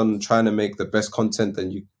focus on trying to make the best content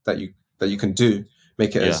that you can do,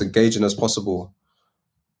 make it as engaging as possible,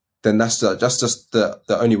 then that's just the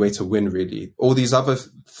only way to win, really. All these other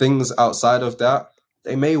things outside of that,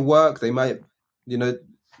 they may work, they might,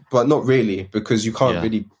 but not really, because you can't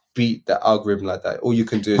really beat the algorithm like that. All you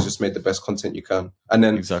can do is just make the best content you can, and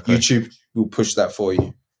then Exactly. YouTube will push that for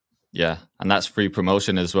you. Yeah, and that's free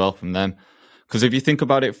promotion as well from them. Because if you think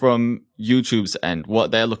about it from YouTube's end,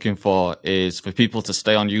 what they're looking for is for people to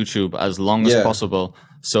stay on YouTube as long as possible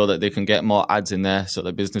so that they can get more ads in there, so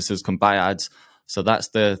that businesses can buy ads. So that's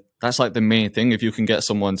like the main thing. If you can get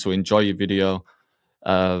someone to enjoy your video,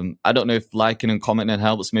 I don't know if liking and commenting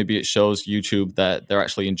helps. Maybe it shows YouTube that they're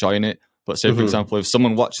actually enjoying it. But say, for example, if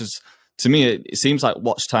someone watches, to me, it seems like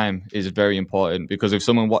watch time is very important, because if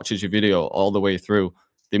someone watches your video all the way through,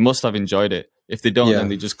 they must have enjoyed it. If they don't, then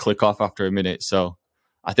they just click off after a minute. So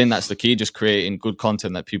I think that's the key, just creating good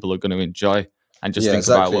content that people are going to enjoy, and just think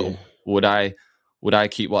about, well, would I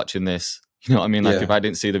keep watching this? You know what I mean? Like if I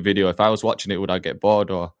didn't see the video, if I was watching it, would I get bored,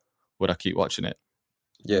 or would I keep watching it?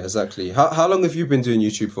 Yeah, exactly. How long have you been doing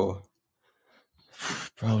YouTube for?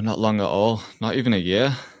 Bro, not long at all. Not even a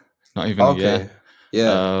year. Not even a year.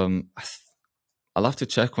 Yeah. I'll have to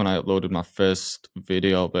check when I uploaded my first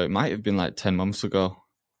video, but it might have been like 10 months ago.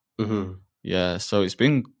 Yeah, so it's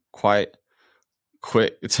been quite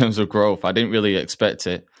quick in terms of growth. I didn't really expect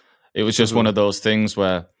it. It was just one of those things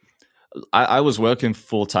where I was working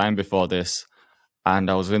full time before this,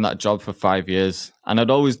 and I was in that job for 5 years, and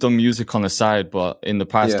I'd always done music on the side. But in the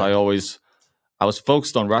past, I was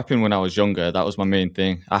focused on rapping when I was younger. That was my main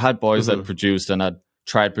thing. I had boys that produced, and I'd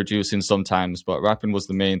tried producing sometimes, but rapping was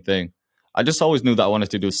the main thing. I just always knew that I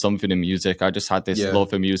wanted to do something in music. I just had this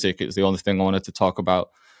love for music. It was the only thing I wanted to talk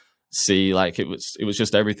about. Like it was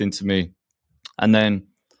just everything to me. And then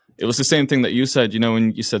it was the same thing that you said, you know,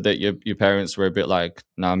 when you said that your parents were a bit like,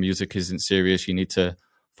 nah, music isn't serious, you need to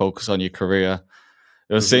focus on your career.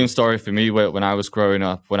 It was the same story for me when I was growing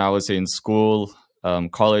up. When I was in school,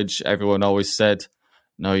 college, everyone always said,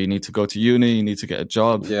 no, you need to go to uni, you need to get a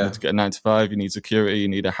job, you need to get a 9 to 5, you need security, you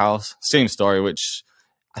need a house. Same story, which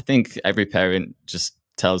I think every parent just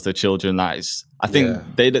tells their children that. I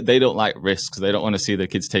think they don't like risks. They don't want to see their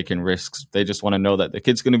kids taking risks. They just want to know that the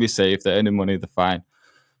kid's going to be safe, they're earning money, they're fine.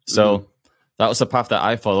 So that was the path that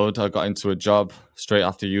I followed. I got into a job straight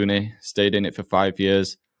after uni, stayed in it for 5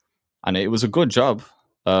 years, and it was a good job.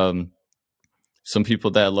 Some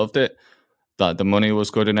people there loved it, that the money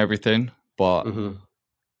was good and everything, but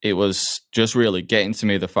it was just really getting to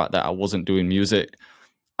me, the fact that I wasn't doing music.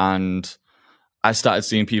 And I started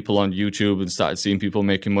seeing people on YouTube and started seeing people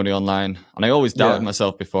making money online. And I always doubted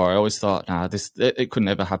myself before. I always thought, nah, it could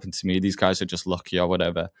never happen to me. These guys are just lucky or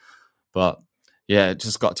whatever. But yeah, it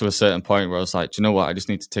just got to a certain point where I was like, do you know what? I just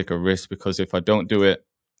need to take a risk, because if I don't do it,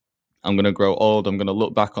 I'm going to grow old. I'm going to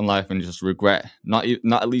look back on life and just regret not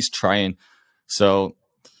at least trying. So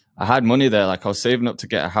I had money there. Like I was saving up to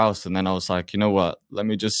get a house. And then I was like, you know what? Let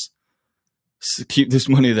me just keep this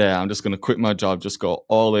money there. I'm just going to quit my job, just go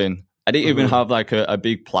all in. I didn't even have like a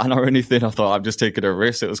big plan or anything. I thought I've just taken a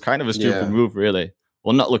risk. It was kind of a stupid move, really.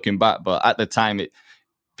 Well, not looking back, but at the time,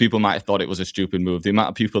 people might have thought it was a stupid move. The amount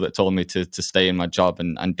of people that told me to stay in my job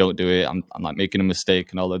and don't do it, I'm like making a mistake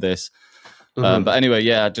and all of this. But anyway,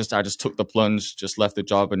 I just took the plunge, just left the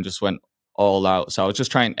job and just went all out. So I was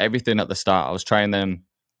just trying everything at the start. I was trying them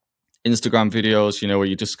Instagram videos, you know, where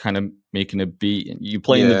you're just kind of making a beat and you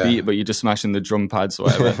playing the beat, but you're just smashing the drum pads or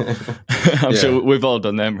whatever. I'm sure we've all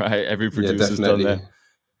done them, right? Every producer's done them.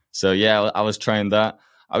 So I was trying that.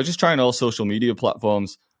 I was just trying all social media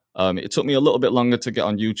platforms. It took me a little bit longer to get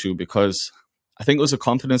on YouTube, because I think it was a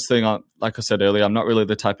confidence thing. Like I said earlier, I'm not really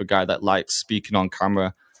the type of guy that likes speaking on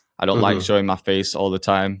camera. I don't like showing my face all the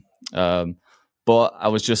time. But I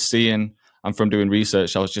was just seeing, and from doing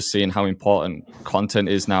research, I was just seeing how important content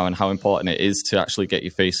is now and how important it is to actually get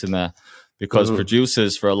your face in there. Because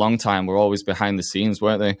producers for a long time were always behind the scenes,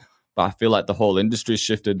 weren't they? But I feel like the whole industry's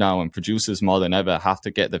shifted now, and producers more than ever have to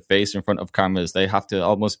get their face in front of cameras. They have to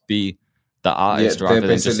almost be the artist. Yeah, they're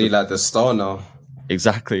basically like the star now.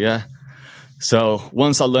 Exactly, yeah. So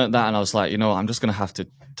once I learned that, and I was like, you know, I'm just going to have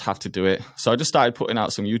to do it. So I just started putting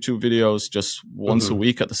out some YouTube videos just once a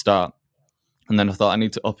week at the start. And then I thought I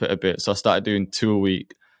need to up it a bit. So I started doing 2 a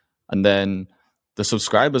week. And then the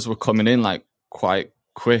subscribers were coming in like quite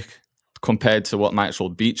quick compared to what my actual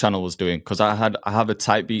beat channel was doing. Because I have a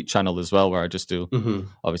type beat channel as well, where I just do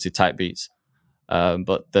obviously type beats.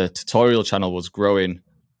 But the tutorial channel was growing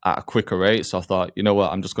at a quicker rate. So I thought, you know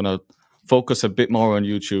what, I'm just going to focus a bit more on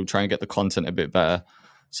YouTube, try and get the content a bit better.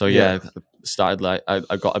 So started like,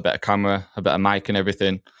 I got a better camera, a better mic and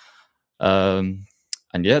everything.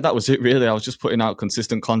 And that was it really. I was just putting out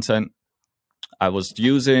consistent content. I was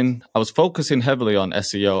focusing heavily on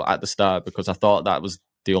SEO at the start, because I thought that was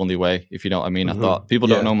the only way, if you know what I mean. I thought people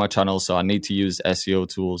don't know my channel, so I need to use SEO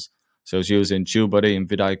tools. So I was using TubeBuddy and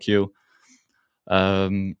vidIQ.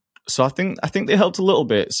 So I think they helped a little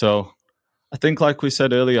bit. So I think, like we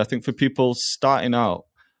said earlier, I think for people starting out,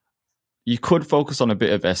 you could focus on a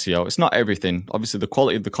bit of SEO. It's not everything. Obviously, the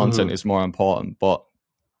quality of the content is more important, but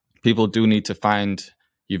people do need to find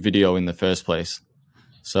your video in the first place.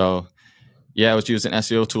 So yeah, I was using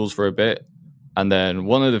SEO tools for a bit, and then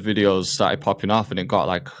one of the videos started popping off and it got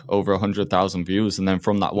like over 100,000 views. And then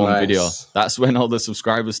from that one video, that's when all the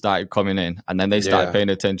subscribers started coming in, and then they started paying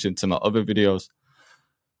attention to my other videos.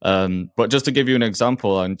 But just to give you an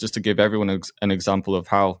example, and just to give everyone an example of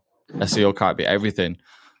how SEO can't be everything.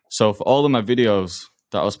 So for all of my videos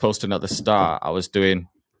that I was posting at the start, I was doing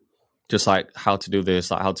just like how to do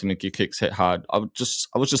this, like how to make your kicks hit hard. I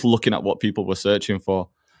was just looking at what people were searching for.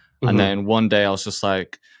 And then one day I was just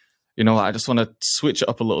like, you know, I just want to switch it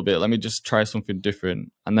up a little bit. Let me just try something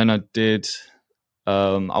different. And then I did,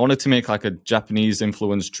 I wanted to make like a Japanese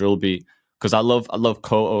influenced drill beat, because I love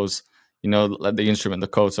kotos, you know, like the instrument, the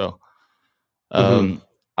koto. I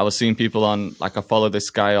was seeing people on, like, I follow this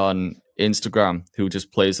guy on Instagram who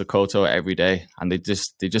just plays the koto every day, and they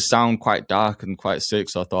just sound quite dark and quite sick.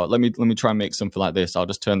 So I thought, let me try and make something like this. I'll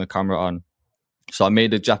just turn the camera on. So I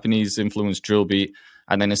made a Japanese influenced drill beat.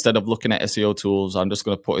 And then instead of looking at SEO tools, I'm just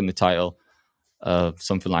going to put in the title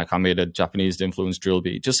something like I made a Japanese influenced drill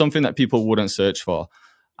beat, just something that people wouldn't search for.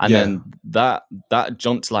 And then that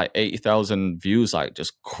jumped to like 80,000 views, like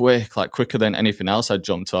just quicker than anything else I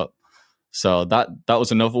jumped up. So that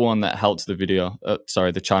was another one that helped the video,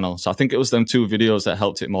 the channel. So I think it was them two videos that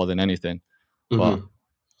helped it more than anything. But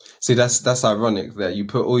see, that's ironic that you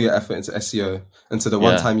put all your effort into SEO, and to the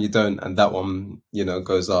one time you don't, and that one, you know,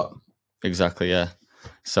 goes up. Exactly, yeah.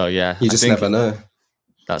 So yeah, you just never know.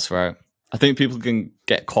 That's right. I think people can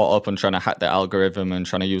get caught up on trying to hack the algorithm and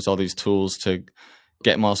trying to use all these tools to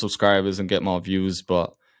get more subscribers and get more views,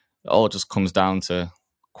 but it all just comes down to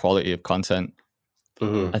quality of content.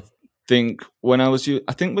 I think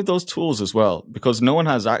I think with those tools as well, because no one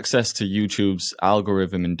has access to YouTube's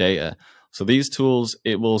algorithm and data. So these tools,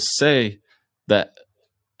 it will say that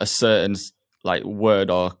a certain like word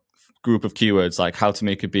or group of keywords, like how to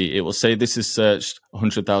make a beat, it will say this is searched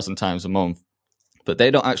 100,000 times a month, but they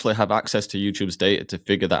don't actually have access to YouTube's data to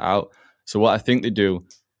figure that out. So what I think they do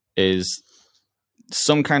is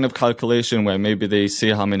some kind of calculation where maybe they see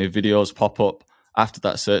how many videos pop up after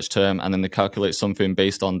that search term, and then they calculate something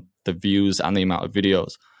based on the views and the amount of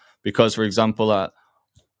videos. Because, for example,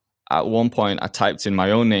 at one point I typed in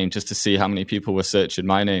my own name just to see how many people were searching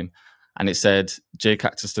my name, and it said J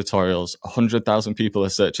Cactus Tutorials, 100,000 people are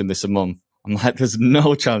searching this a month. I'm like, there's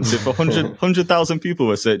no chance. If 100,000 people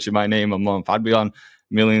were searching my name a month, I'd be on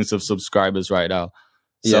millions of subscribers right now.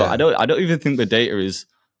 So I don't even think the data is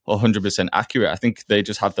 100% accurate. I think they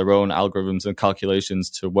just have their own algorithms and calculations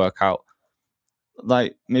to work out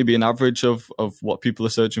like maybe an average of what people are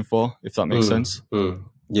searching for, if that makes sense.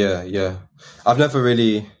 Yeah. I've never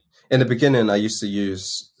really, in the beginning, I used to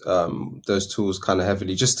use those tools kind of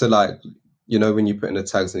heavily, just to, like, you know, when you put in the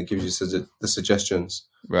tags and it gives you the suggestions.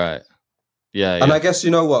 Right. Yeah. And I guess,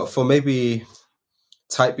 you know what, for maybe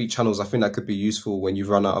type beat channels, I think that could be useful when you've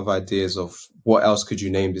run out of ideas of what else could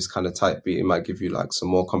you name this kind of type beat. It might give you like some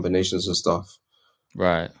more combinations and stuff.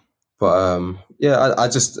 Right. But I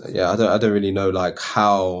don't really know like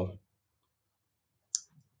how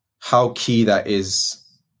key that is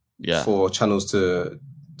for channels to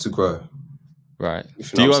grow. Right.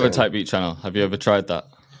 Do you have a type beat channel? Have you ever tried that?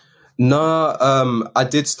 No, I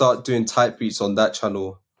did start doing type beats on that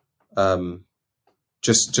channel.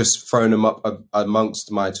 Just throwing them up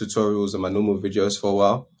amongst my tutorials and my normal videos for a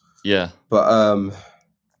while. Yeah. But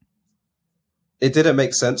it didn't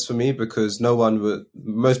make sense for me because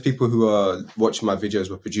most people who are watching my videos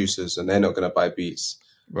were producers and they're not going to buy beats.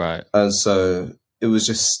 Right. And so it was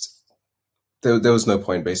just, there was no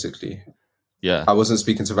point basically. Yeah. I wasn't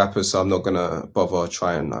speaking to rappers, so I'm not going to bother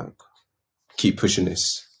try and like keep pushing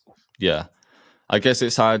this. Yeah. I guess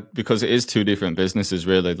it's hard because it is two different businesses,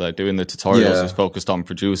 really. Like doing the tutorials is focused on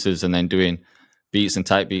producers, and then doing beats and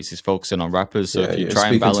type beats is focusing on rappers. So if you try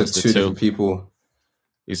and balance the two different people.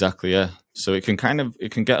 Exactly, yeah. So it can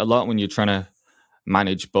get a lot when you're trying to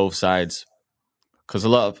manage both sides. Because a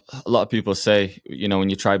lot of people say, you know, when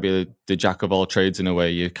you try to be the jack of all trades in a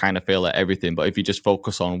way, you kind of fail at everything. But if you just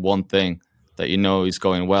focus on one thing that you know is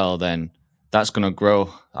going well, then that's going to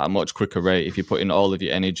grow at a much quicker rate if you put in all of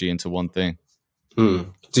your energy into one thing. Do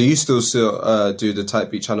you still do the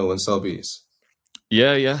type beat channel and sell beats?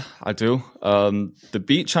 Yeah, I do. The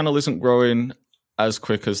beat channel isn't growing as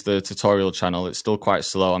quick as the tutorial channel. It's still quite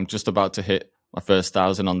slow. I'm just about to hit my first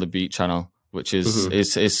 1,000 on the beat channel, which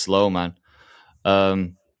is slow, man.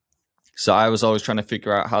 So I was always trying to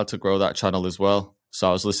figure out how to grow that channel as well. So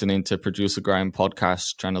I was listening to Producer Grind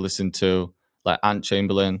podcast, trying to listen to like Ant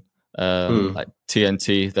Chamberlain, like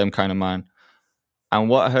TNT, them kind of man. And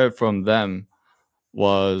what I heard from them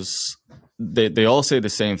was they all say the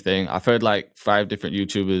same thing. I've heard like 5 different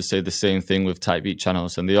YouTubers say the same thing with type beat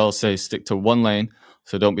channels, and they all say stick to one lane.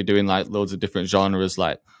 So don't be doing like loads of different genres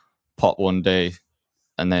like pop one day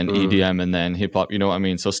and then EDM and then hip hop, you know what I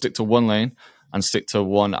mean? So stick to one lane and stick to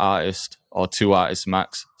one artist or 2 artists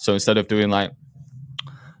max. So instead of doing like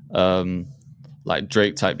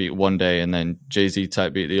Drake type beat one day and then Jay-Z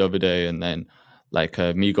type beat the other day and then like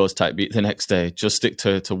Migos type beat the next day, just stick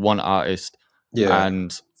to one artist. Yeah.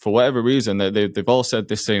 And for whatever reason, they've all said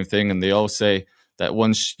the same thing, and they all say that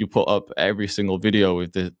once you put up every single video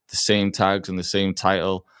with the same tags and the same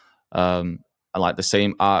title, and like the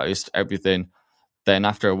same artist, everything, then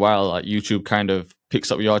after a while, like YouTube kind of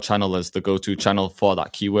picks up your channel as the go-to channel for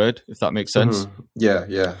that keyword, if that makes sense.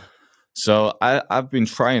 Yeah. So I've been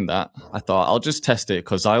trying that. I thought I'll just test it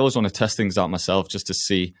because I always want to test things out myself just to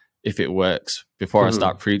see if it works before I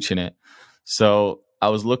start preaching it. So I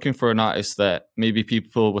was looking for an artist that maybe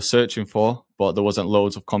people were searching for, but there wasn't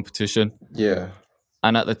loads of competition. Yeah.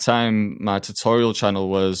 And at the time, my tutorial channel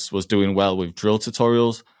was doing well with drill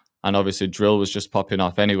tutorials. And obviously drill was just popping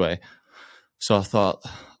off anyway. So I thought,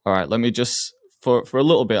 all right, let me just, for a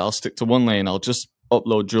little bit, I'll stick to one lane. I'll just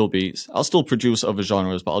upload drill beats. I'll still produce other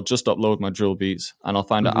genres, but I'll just upload my drill beats and I'll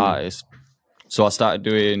find an artist. So I started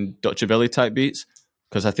doing Dutchavelli type beats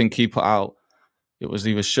because I think he put out, it was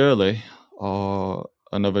either Shirley or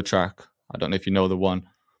another track. I don't know if you know the one,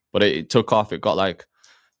 but it took off. It got like,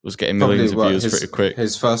 it was getting millions of views pretty quick.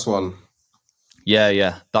 His first one.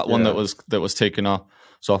 Yeah. That one that was taken off.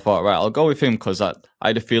 So I thought, right, I'll go with him because I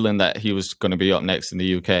had a feeling that he was going to be up next in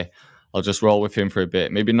the UK. I'll just roll with him for a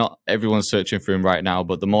bit. Maybe not everyone's searching for him right now,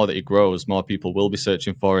 but the more that he grows, more people will be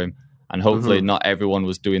searching for him. And hopefully not everyone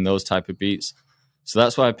was doing those type of beats. So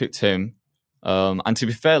that's why I picked him. And to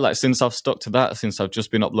be fair, like since I've stuck to that, since I've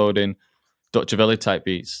just been uploading Dutchavelli type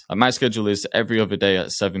beats, and my schedule is every other day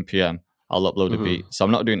at 7 p.m. I'll upload a beat. So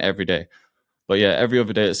I'm not doing every day. But yeah, every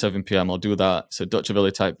other day at 7 p.m. I'll do that. It's a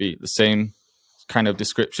Dutchavelli type beat, the same kind of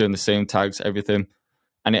description, the same tags, everything.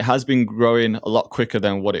 And it has been growing a lot quicker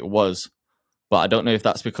than what it was. But I don't know if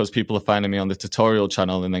that's because people are finding me on the tutorial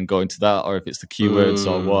channel and then going to that, or if it's the keywords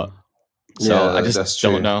or what. So I just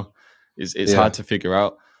don't know. It's hard to figure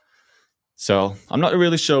out. So I'm not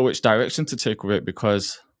really sure which direction to take with it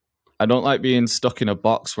because I don't like being stuck in a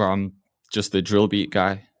box where I'm just the drill beat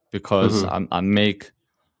guy because I make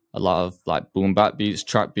a lot of like boom bap beats,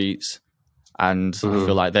 trap beats, and I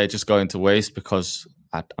feel like they're just going to waste because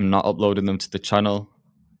I'm not uploading them to the channel.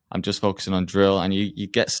 I'm just focusing on drill, and you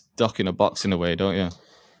get stuck in a box in a way, don't you?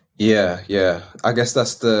 Yeah. I guess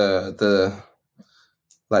that's the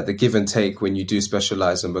give and take when you do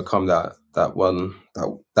specialize and become that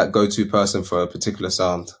go-to person for a particular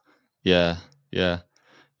sound. Yeah. I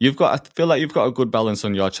feel like you've got a good balance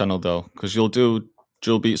on your channel though, because you'll do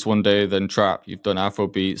drill beats one day, then trap. You've done Afro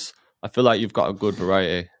beats. I feel like you've got a good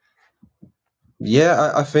variety.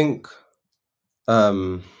 Yeah, I think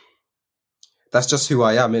that's just who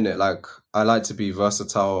I am, innit? Like, I like to be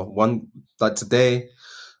versatile. Like today,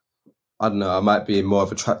 I don't know, I might be in more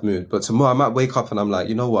of a trap mood, but tomorrow I might wake up and I'm like,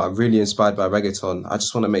 you know what? I'm really inspired by reggaeton. I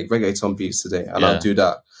just want to make reggaeton beats today, and I'll do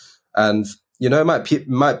that. And, you know, it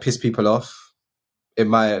might piss people off. It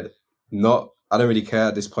might not. I don't really care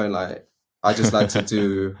at this point. Like, I just like to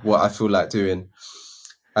do what I feel like doing.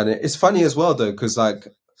 And it's funny as well, though, because, like,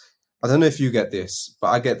 I don't know if you get this, but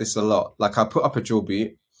I get this a lot. Like, I put up a drill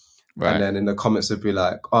beat, right, and then in the comments it'd be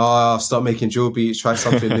like, "Oh, start making drill beats. Try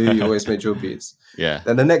something new. You always make drill beats." Yeah.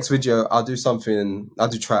 Then the next video, I'll do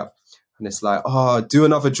trap, and it's like, "Oh, do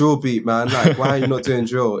another drill beat, man. Like, why are you not doing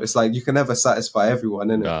drill?" It's like you can never satisfy everyone,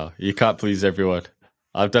 innit? No, you can't please everyone.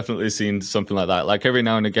 I've definitely seen something like that. Like every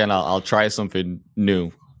now and again, I'll try something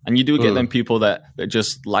new. And you do get them people that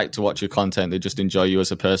just like to watch your content. They just enjoy you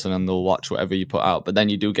as a person and they'll watch whatever you put out. But then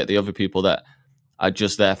you do get the other people that are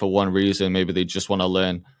just there for one reason. Maybe they just want to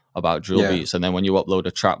learn about drill beats. And then when you upload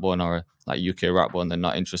a trap one or a like UK rap one, they're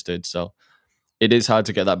not interested. So it is hard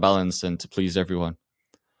to get that balance and to please everyone.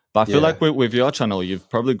 But I feel like with your channel, you've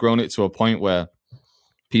probably grown it to a point where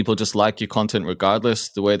people just like your content regardless,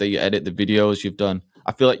 the way that you edit the videos you've done.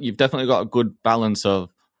 I feel like you've definitely got a good balance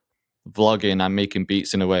of vlogging and making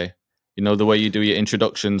beats in a way. You know, the way you do your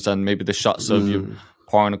introductions and maybe the shots of you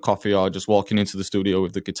pouring a coffee or just walking into the studio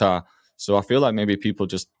with the guitar. So I feel like maybe people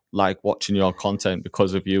just like watching your content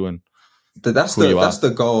because of you. And that's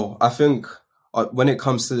the goal. I think when it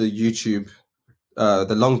comes to the YouTube,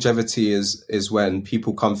 the longevity is when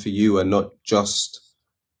people come for you and not just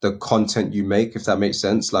the content you make, if that makes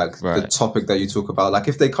sense. Like the topic that you talk about. Like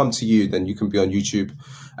if they come to you, then you can be on YouTube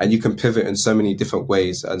and you can pivot in so many different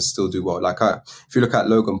ways and still do well. Like if you look at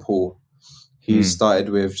Logan Paul, he started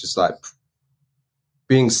with just like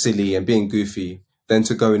being silly and being goofy, then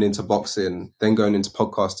to going into boxing, then going into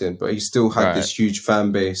podcasting, but he still had this huge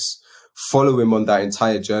fan base follow him on that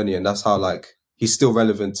entire journey. And that's how like he's still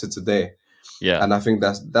relevant to today. Yeah. And I think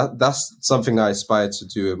that's something I aspire to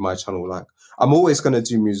do with my channel. Like I'm always going to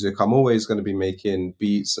do music. I'm always going to be making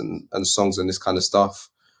beats and songs and this kind of stuff.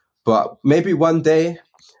 But maybe one day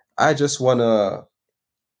I just want to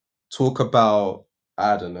talk about,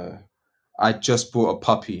 I don't know, I just bought a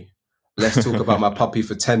puppy. Let's talk about my puppy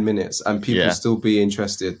for 10 minutes and people still be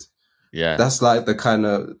interested. Yeah. That's like the kind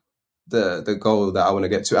of the goal that I want to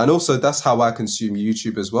get to. And also that's how I consume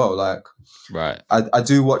YouTube as well. Like, I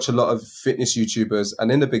do watch a lot of fitness YouTubers.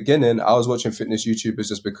 And in the beginning, I was watching fitness YouTubers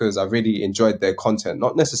just because I really enjoyed their content,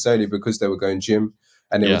 not necessarily because they were going gym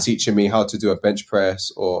and they were teaching me how to do a bench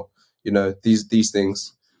press or, you know, these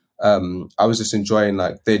things. I was just enjoying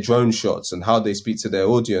like their drone shots and how they speak to their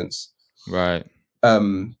audience. Right.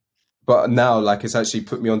 But now like it's actually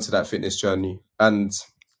put me onto that fitness journey. And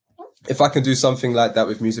if I can do something like that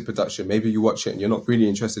with music production, maybe you watch it and you're not really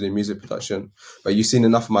interested in music production, but you've seen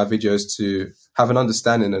enough of my videos to have an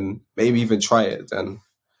understanding and maybe even try it. And,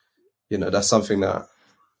 you know, that's something that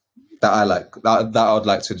I like, that I would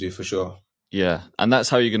like to do for sure. Yeah. And that's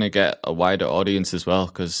how you're going to get a wider audience as well.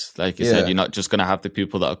 Because like you said, you're not just going to have the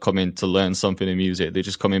people that are coming to learn something in music. They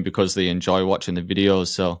just come in because they enjoy watching the videos.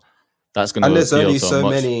 So that's going to there's only so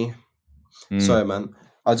many. Sorry, man.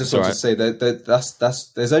 I just want to say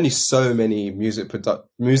that there's only so many music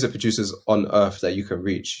producers on earth that you can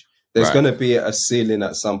reach. There's going to be a ceiling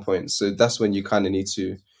at some point. So that's when you kind of need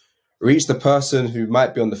to reach the person who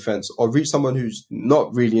might be on the fence or reach someone who's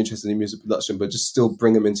not really interested in music production, but just still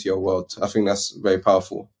bring them into your world. I think that's very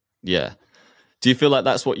powerful. Yeah. Do you feel like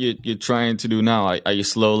that's what you're trying to do now? Are you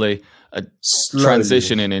slowly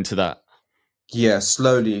transitioning into that? Yeah,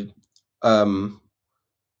 slowly.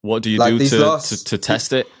 What do you do to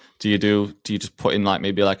test it? Do you just put in like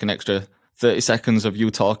maybe like an extra 30 seconds of you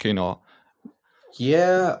talking or?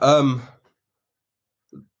 Yeah.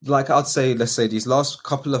 Like I'd say, let's say these last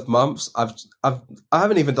couple of months, I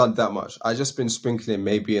haven't even done that much. I just been sprinkling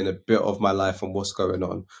maybe in a bit of my life and what's going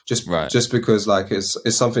on, just because like it's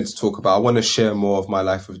something to talk about. I want to share more of my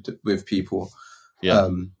life with people. Yeah.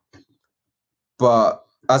 But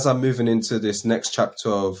as I'm moving into this next chapter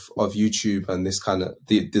of YouTube and this kind of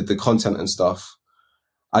the content and stuff,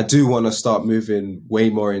 I do want to start moving way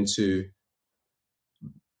more into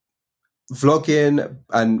vlogging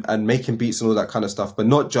and making beats and all that kind of stuff, but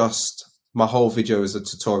not just my whole video is a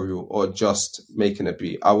tutorial or just making a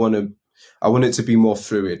beat. I want it to be more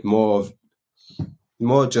fluid, more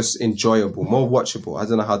just enjoyable, more watchable. I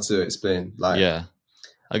don't know how to explain. Like, yeah,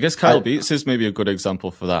 I guess Kyle Beats is maybe a good example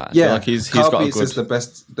for that. Yeah, like he's Kyle got Beats is the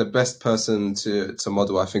best person to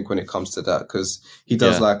model, I think, when it comes to that, because he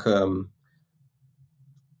does like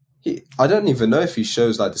I don't even know if he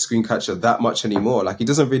shows like the screen catcher that much anymore. Like he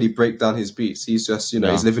doesn't really break down his beats. He's just, you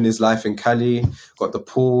know, he's living his life in Cali, got the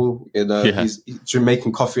pool, you know, he's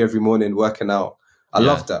making coffee every morning, working out. I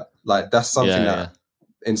love that. Like that's something that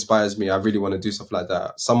inspires me. I really want to do stuff like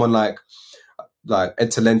that. Someone like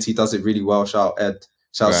Ed Talenti does it really well. Shout out Ed,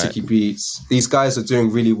 shout out Sicky Beats. These guys are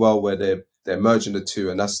doing really well where they're merging the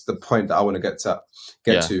two, and that's the point that I want to get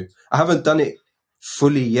to. I haven't done it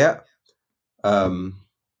fully yet.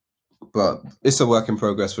 But it's a work in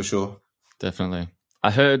progress for sure. Definitely.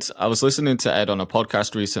 I was listening to Ed on a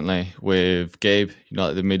podcast recently with Gabe, you know,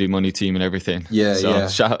 like the MIDI Money team and everything. So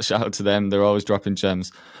shout out to them. They're always dropping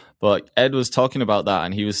gems. But Ed was talking about that,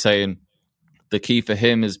 and he was saying the key for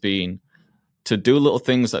him has been to do little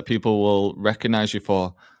things that people will recognize you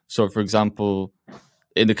for. So, for example,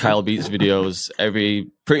 in the Kyle Beats videos,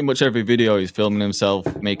 pretty much every video he's filming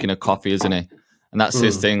himself making a coffee, isn't he? And that's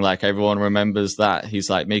his thing. Like everyone remembers that he's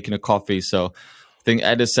like making a coffee. So I think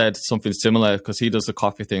Ed has said something similar because he does the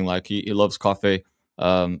coffee thing. Like he loves coffee.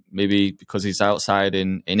 Maybe because he's outside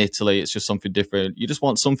in Italy, it's just something different. You just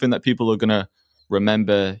want something that people are going to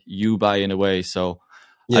remember you by in a way. So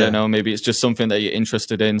I don't know, maybe it's just something that you're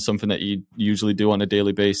interested in, something that you usually do on a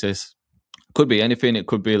daily basis. Could be anything. It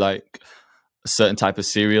could be like a certain type of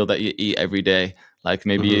cereal that you eat every day. Like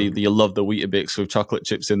maybe you love the Weetabix with chocolate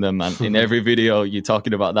chips in them, and in every video you're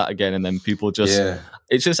talking about that again, and then people just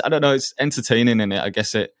it's just, I don't know, it's entertaining, and I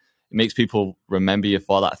guess it makes people remember you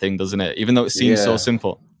for that thing, doesn't it? Even though it seems so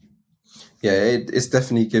simple. Yeah, it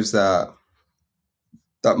definitely gives that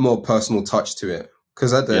more personal touch to it,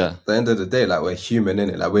 Because at Yeah. the end of the day, like we're human,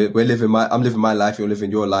 innit? Like I'm living my life, you're living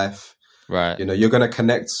your life. Right. You know, you're gonna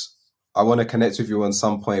connect. I want to connect with you on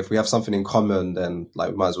some point. If we have something in common, then like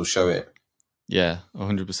we might as well show it. Yeah,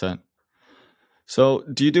 100%. So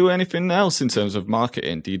do you do anything else in terms of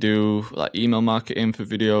marketing? Do you do like email marketing for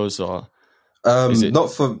videos, or is it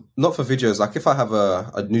Not for videos. Like if I have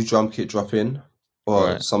a new drum kit drop in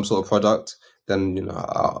or right? some sort of product, then you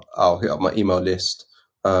know I'll hit up my email list.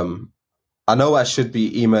 I know I should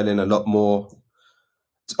be emailing a lot more.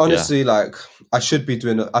 Honestly, like I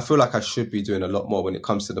feel like I should be doing a lot more when it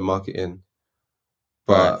comes to the marketing,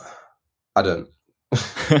 Right. but I don't.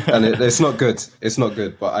 And it's not good. It's not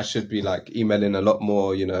good, but I should be like emailing a lot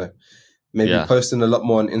more, you know, maybe Yeah. posting a lot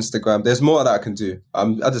more on Instagram. There's more that I can do.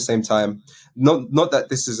 At the same time, not that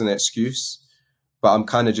this is an excuse, but I'm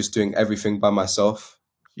kind of just doing everything by myself.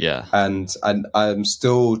 Yeah. And I'm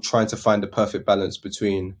still trying to find the perfect balance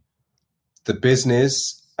between the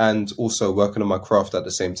business and also working on my craft at the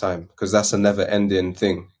same time, because that's a never ending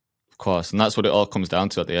thing. Of course. And that's what it all comes down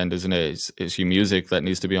to at the end, isn't it? It's your music that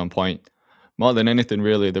needs to be on point. More than anything,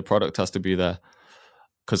 really, the product has to be there.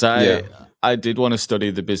 Because I did want to study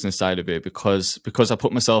the business side of it because I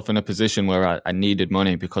put myself in a position where I needed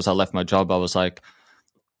money because I left my job. I was like,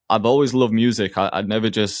 I've always loved music. I never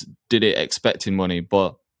just did it expecting money,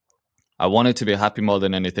 but I wanted to be happy more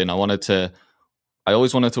than anything. I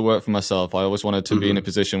always wanted to work for myself. I always wanted to be in a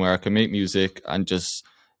position where I can make music and just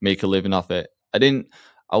make a living off it.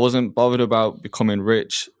 I wasn't bothered about becoming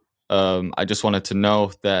rich. I just wanted to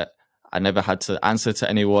know that I never had to answer to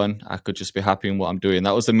anyone. I could just be happy in what I'm doing.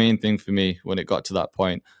 That was the main thing for me when it got to that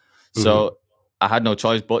point. So I had no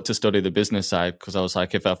choice but to study the business side, because I was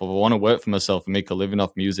like, if I want to work for myself and make a living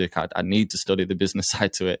off music, I need to study the business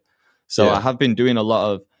side to it. So I have been doing a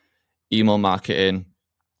lot of email marketing,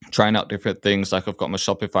 trying out different things. Like I've got my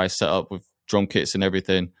Shopify set up with drum kits and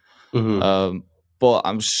everything. But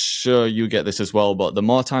I'm sure you get this as well. But the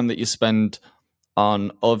more time that you spend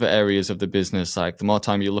on other areas of the business, like the more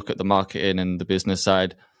time you look at the marketing and the business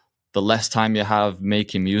side, the less time you have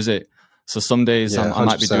making music. So some days I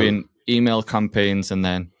might be doing email campaigns and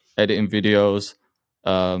then editing videos,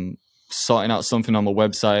 sorting out something on my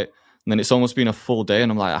website. And then it's almost been a full day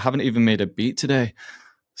and I'm like, I haven't even made a beat today.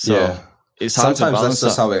 So it's hard to balance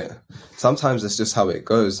sometimes it's just how it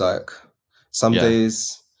goes. Like some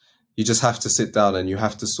days you just have to sit down and you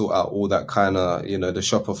have to sort out all that kind of, you know, the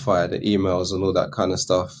Shopify, the emails and all that kind of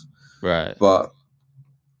stuff. Right. But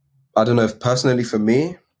I don't know, if personally for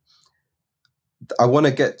me, I want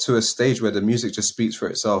to get to a stage where the music just speaks for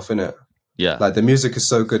itself, innit? Yeah. Like the music is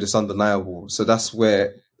so good, it's undeniable. So that's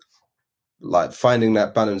where like finding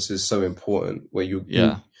that balance is so important, where you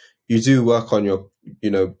do work on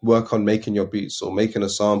work on making your beats or making a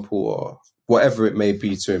sample or whatever it may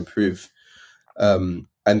be to improve.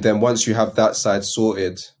 And then once you have that side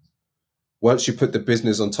sorted, once you put the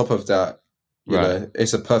business on top of that, you know,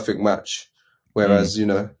 it's a perfect match. Whereas, you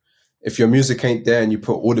know, if your music ain't there and you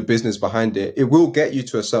put all the business behind it, it will get you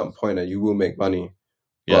to a certain point and you will make money.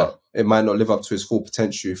 But it might not live up to its full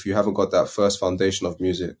potential if you haven't got that first foundation of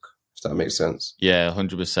music, if that makes sense. Yeah,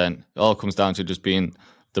 100%. It all comes down to just being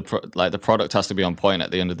the product has to be on point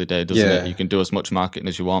at the end of the day, doesn't it? You can do as much marketing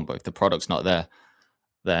as you want, but if the product's not there,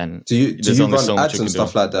 then do you run ads and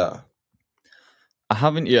stuff like that? I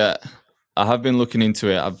haven't yet. I have been looking into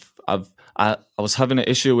it. I was having an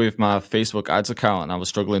issue with my Facebook ads account and I was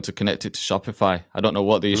struggling to connect it to Shopify. I don't know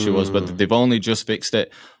what the issue was, but they've only just fixed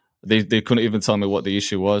it. They couldn't even tell me what the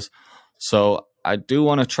issue was. So I do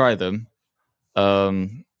want to try them.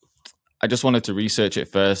 I just wanted to research it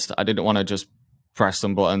first. I didn't want to just press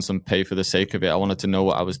some buttons and pay for the sake of it. I wanted to know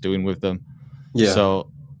what I was doing with them. Yeah.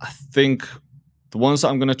 So I think the ones that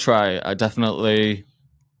I'm going to try are definitely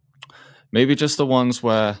maybe just the ones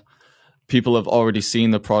where people have already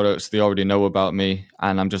seen the products, they already know about me,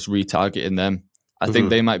 and I'm just retargeting them. I think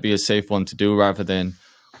they might be a safe one to do rather than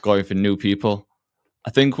going for new people. I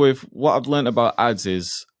think with what I've learned about ads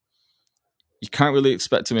is you can't really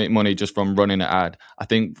expect to make money just from running an ad. I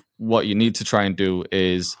think what you need to try and do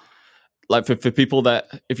is, like for people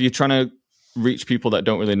that, if you're trying to reach people that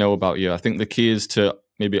don't really know about you, I think the key is to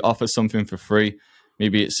maybe offer something for free.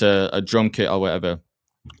 Maybe it's a drum kit or whatever.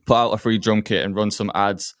 Put out a free drum kit and run some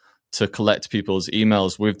ads to collect people's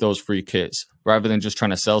emails with those free kits rather than just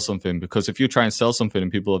trying to sell something. Because if you try and sell something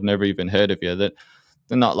and people have never even heard of you, that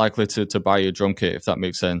they're not likely to buy your drum kit, if that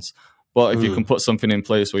makes sense. But if you can put something in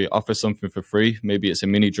place where you offer something for free, maybe it's a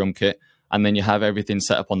mini drum kit, and then you have everything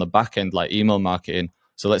set up on the back end, like email marketing.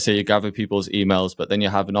 So let's say you gather people's emails, but then you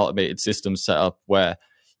have an automated system set up where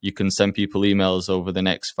you can send people emails over the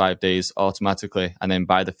next 5 days automatically. And then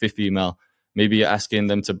by the fifth email, maybe you're asking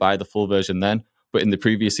them to buy the full version then, but in the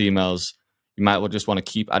previous emails, you might well just want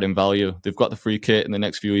to keep adding value. They've got the free kit in the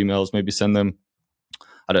next few emails, maybe send them,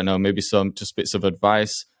 I don't know, maybe some just bits of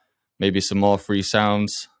advice, maybe some more free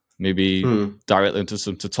sounds, maybe direct them to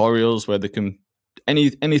some tutorials where they can,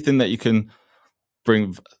 anything that you can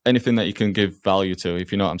bring, anything that you can give value to,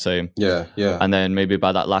 if you know what I'm saying. Yeah. And then maybe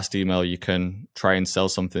by that last email, you can try and sell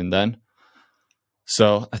something then.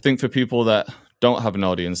 So I think for people that don't have an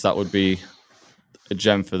audience, that would be a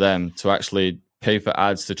gem for them to actually pay for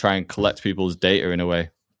ads to try and collect people's data in a way.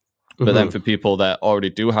 But then for people that already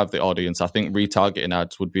do have the audience, I think retargeting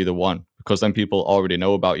ads would be the one, because then people already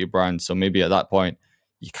know about your brand. So maybe at that point,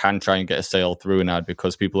 you can try and get a sale through an ad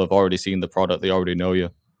because people have already seen the product. They already know you.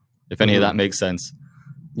 If any of that makes sense.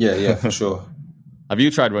 Yeah, for sure. Have you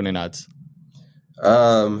tried running ads?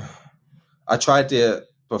 I tried it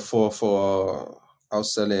before I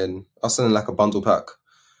was selling like a bundle pack.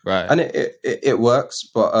 Right. And it works,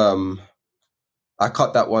 but I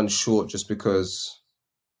cut that one short just because,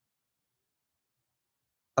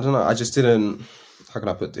 I don't know, I just didn't, how can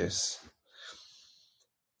I put this?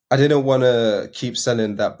 I didn't want to keep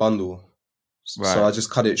selling that bundle. Right. So I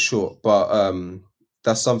just cut it short. But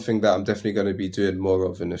that's something that I'm definitely going to be doing more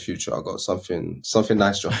of in the future. I got something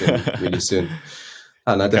nice dropping really soon.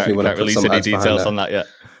 And I definitely want to put some ads behind that. On that yet.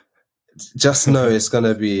 Just know it's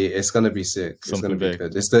gonna be sick. It's gonna be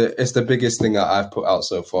good. It's the biggest thing that I've put out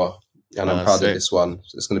so far, and I'm proud of this one.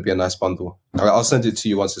 It's gonna be a nice bundle. I'll send it to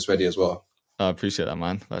you once it's ready as well. I appreciate that,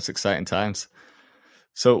 man. That's exciting times.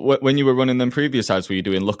 So when you were running them previous ads, were you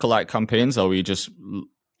doing lookalike campaigns, or were you just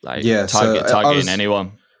targeting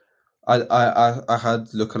anyone? I had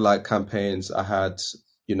lookalike campaigns. I had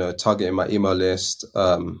targeting my email list,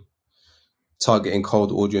 targeting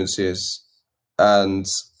cold audiences. And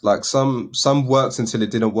like some worked until it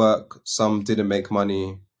didn't work. Some didn't make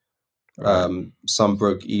money. Right. Some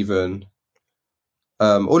broke even.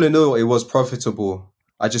 All in all, it was profitable.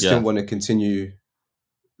 I just didn't want to continue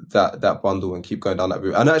that bundle and keep going down that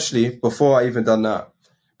route. And actually, before I even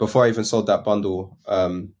sold that bundle,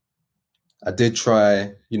 I did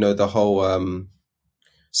try, the whole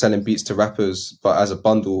selling beats to rappers, but as a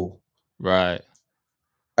bundle. Right.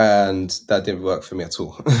 And that didn't work for me at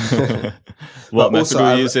all. What method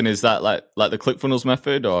were you using? Is that like the ClickFunnels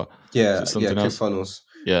method, or something else? ClickFunnels.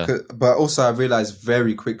 Yeah. But also I realized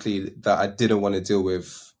very quickly that I didn't want to deal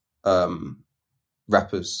with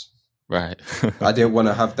rappers. Right. I didn't want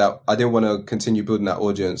to have that. I didn't want to continue building that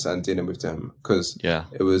audience and dealing with them because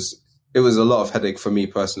it was a lot of headache for me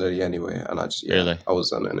personally anyway. And I just I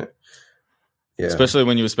wasn't in it. Yeah. Especially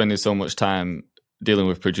when you were spending so much time dealing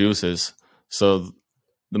with producers. So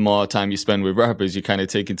the more time you spend with rappers, you're kind of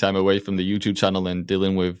taking time away from the YouTube channel and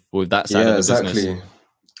dealing with that side of the business.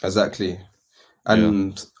 Exactly.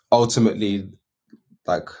 And ultimately,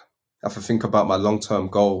 like, if I think about my long-term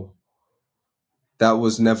goal, that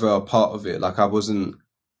was never a part of it. Like, I wasn't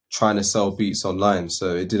trying to sell beats online,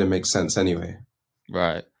 so it didn't make sense anyway.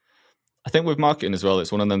 Right. I think with marketing as well,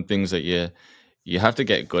 it's one of them things that you have to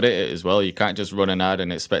get good at it as well. You can't just run an ad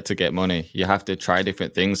and expect to get money. You have to try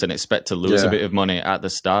different things and expect to lose a bit of money at the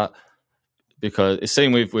start, because it's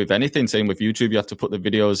same with anything. Same with YouTube. You have to put the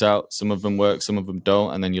videos out. Some of them work, some of them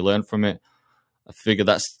don't, and then you learn from it. I figure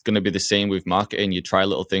that's going to be the same with marketing. You try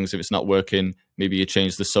little things. If it's not working, maybe you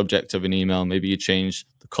change the subject of an email. Maybe you change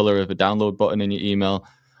the color of a download button in your email.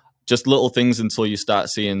 Just little things until you start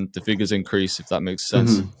seeing the figures increase, if that makes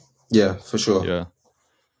sense. Mm-hmm. Yeah, for sure. Yeah.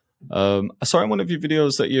 I saw in one of your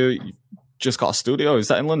videos that you just got a studio. Is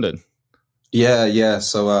that in London? Yeah.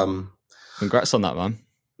 So, congrats on that, man.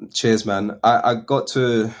 Cheers, man. I got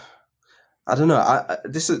to, I don't know.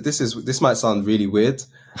 This might sound really weird,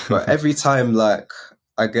 but every time like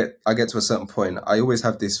I get to a certain point, I always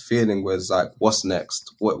have this feeling where it's like, what's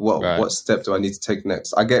next? What step do I need to take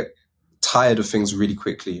next? I get tired of things really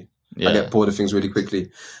quickly. I get bored of things really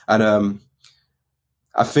quickly, and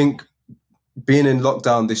I think being in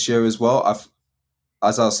lockdown this year as well,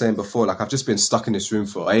 as I was saying before, like I've just been stuck in this room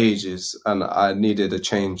for ages and I needed a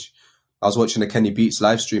change. I was watching the Kenny Beats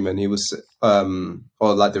live stream and he was,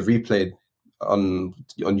 or like the replay on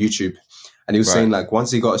YouTube. And he was saying like,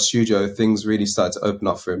 once he got a studio, things really started to open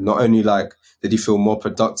up for him. Not only like did he feel more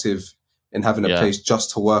productive in having a place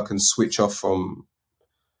just to work and switch off from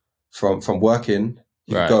working,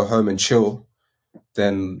 he could go home and chill.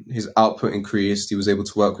 Then his output increased. He was able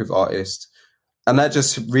to work with artists. And that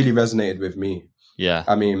just really resonated with me. Yeah.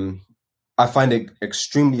 I mean, I find it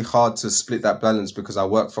extremely hard to split that balance because I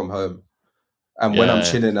work from home. And when I'm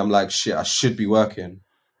chilling, I'm like, shit, I should be working.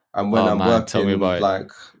 And when I'm working, tell me about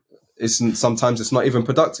it. Sometimes it's not even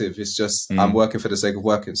productive. It's just I'm working for the sake of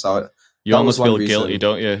working. So You That was almost one feel reason. guilty,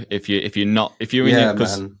 don't you? If you're not, if you're in Yeah, it,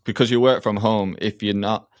 man. because you work from home, if you're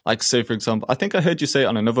not, like, say, for example, I think I heard you say it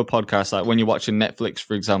on another podcast, like when you're watching Netflix,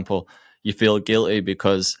 for example, you feel guilty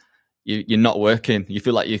because you're not working. You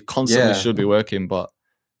feel like you constantly Yeah, should be working, but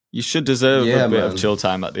you should deserve a yeah, bit of man. chill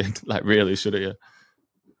time at the end. Like, really, shouldn't you?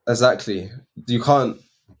 Exactly. You can't.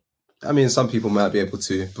 I mean, some people might be able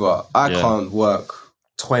to, but I Yeah. can't work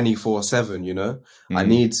 24/7. You know, I Mm,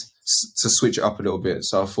 need to switch it up a little bit.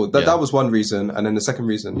 So I thought that yeah. that was one reason, and then the second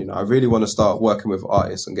reason, you know, I really want to start working with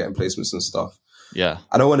artists and getting placements and stuff. Yeah.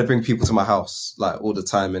 I don't want to bring people to my house like all the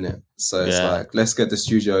time in it. So it's Yeah. like, let's get the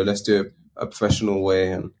studio, let's do it a professional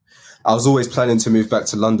way. And I was always planning to move back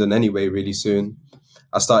to London anyway, really soon.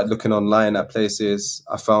 I started looking online at places.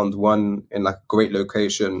 I found one in like a great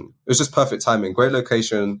location. It was just perfect timing. Great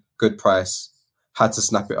location, good price. Had to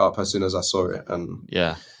snap it up as soon as I saw it. And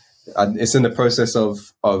Yeah. it's in the process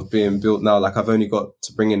of being built now. Like I've only got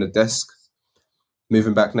to bring in a desk,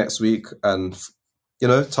 moving back next week. And, you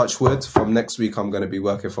know, touch wood, from next week, I'm going to be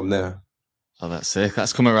working from there. Oh, that's sick.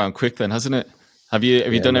 That's come around quick then, hasn't it? Have you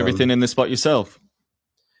Yeah, done man. everything in the spot yourself?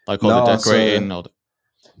 Like all No, the decorating?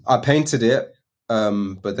 I painted it,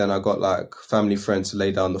 but then I got like family friends to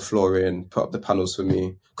lay down the flooring, put up the panels for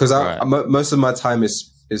me. Because Right. most of my time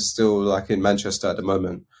is still like in Manchester at the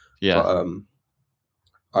moment. Yeah.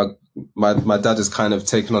 But my dad has kind of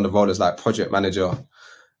taken on the role as like project manager,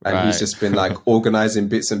 and he's Right. just been like organizing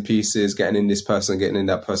bits and pieces, getting in this person, getting in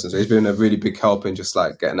that person. So he's been a really big help in just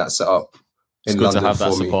like getting that set up It's in good London to have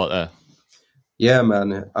that for me. support there. Yeah,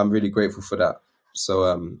 man, I'm really grateful for that.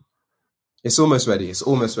 So it's almost ready. It's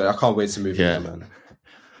almost ready. I can't wait to move Yeah. in there, man.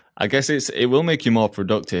 I guess it will make you more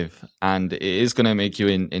productive, and it is going to make you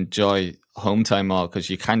enjoy home time more, because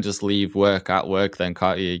you can just leave work at work then,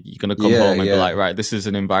 can't you? You're going to come Yeah, home and be yeah. like, right, this is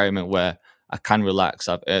an environment where I can relax.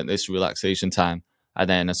 I've earned this relaxation time. And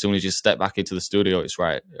then as soon as you step back into the studio, it's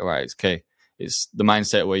right, it's okay. It's the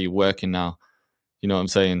mindset where you're working now. You know what I'm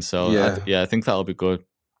saying? So Yeah. I think that'll be good.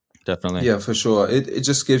 Definitely. Yeah, for sure. It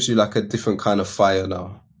just gives you like a different kind of fire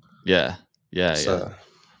now. Yeah. So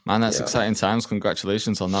Man, that's yeah. exciting times.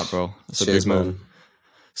 Congratulations on that, bro. That's a Cheers, big move. man.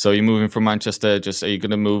 So you're moving from Manchester. Just, are you going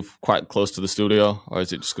to move quite close to the studio, or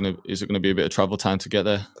is it going to be a bit of travel time to get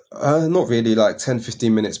there? Not really, like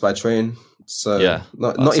 10-15 minutes by train. So Yeah,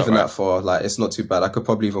 not that's even alright. that far. Like it's not too bad. I could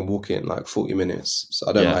probably even walk in like 40 minutes. So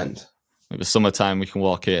I don't Yeah. mind. Maybe summertime we can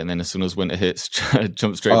walk it, and then as soon as winter hits,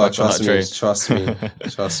 jump straight Oh, back on that train.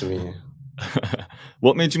 trust me.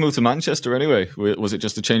 What made you move to Manchester anyway? Was it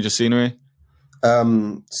just a change of scenery?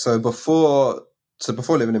 So before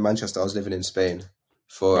living in Manchester, I was living in Spain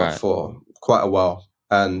Right. for quite a while,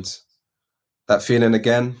 and that feeling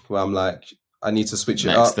again where I'm like, I need to switch it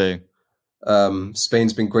Next up. thing.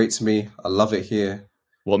 Spain's been great to me. I love it here.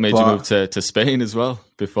 What made you move to Spain as well,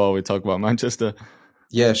 before we talk about Manchester?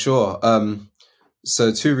 Yeah, sure.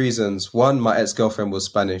 So two reasons. One, my ex-girlfriend was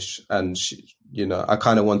Spanish, and she, you know, I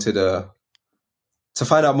kind of wanted to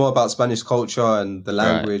find out more about Spanish culture and the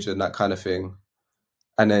language and that kind of thing.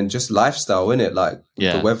 And then just lifestyle, innit? Like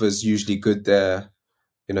Yeah. the weather's usually good there.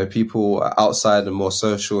 You know, people are outside and more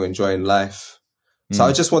social, enjoying life. So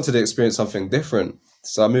I just wanted to experience something different.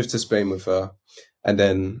 So I moved to Spain with her, and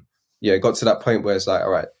then it got to that point where it's like, all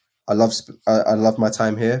right, I love my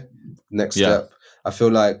time here. Next step, I feel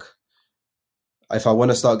like if I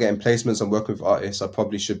want to start getting placements and working with artists, I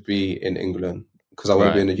probably should be in England, because I want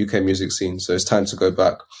to be in the UK music scene. So it's time to go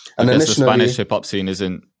back. And I guess initially, the Spanish hip hop scene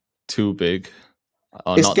isn't too big.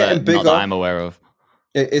 Or it's not getting bigger. Not that I'm aware of.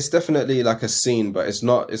 It's definitely like a scene, but it's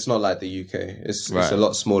not like the UK. It's Right. a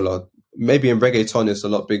lot smaller. Maybe in reggaeton it's a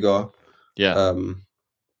lot bigger. Yeah.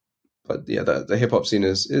 But yeah, the hip hop scene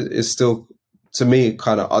is still, to me,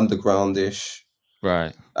 kind of undergroundish.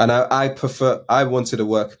 Right. And I wanted to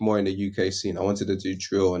work more in the UK scene. I wanted to do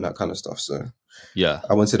drill and that kind of stuff. So Yeah.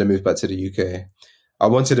 I wanted to move back to the UK. I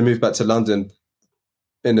wanted to move back to London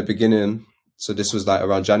in the beginning. So this was like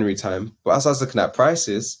around January time. But as I was looking at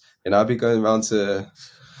prices, you know, I'd be going around to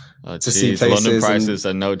see places. London prices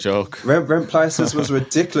are no joke. Rent prices was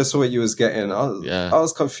ridiculous for what you was getting. I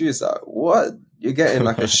was confused. Like, what? You're getting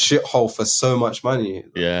like a shithole for so much money.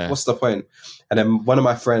 Yeah. What's the point? And then one of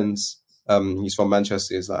my friends, he's from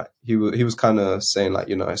Manchester, is like, he was kind of saying like,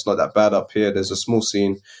 you know, it's not that bad up here. There's a small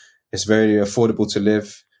scene. It's very affordable to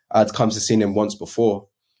live. I'd come to see him once before.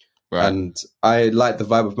 Right. And I liked the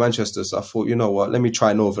vibe of Manchester. So I thought, you know what, let me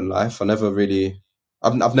try Northern life. I've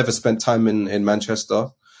never spent time in Manchester.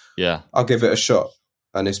 Yeah. I'll give it a shot.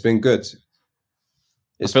 And it's been good.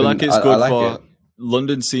 I feel like it's good for it.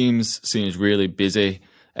 London seems really busy.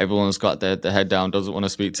 Everyone's got their head down, doesn't want to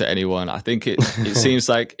speak to anyone. I think it seems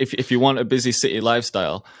like if you want a busy city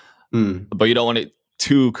lifestyle, but you don't want it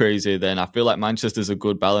too crazy, then I feel like Manchester's a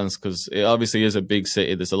good balance because it obviously is a big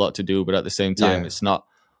city. There's a lot to do, but at the same time, it's not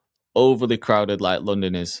overly crowded like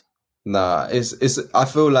London is. Nah, it's. I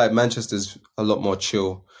feel like Manchester's a lot more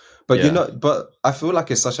chill, but but I feel like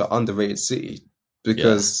it's such an underrated city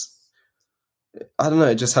because I don't know.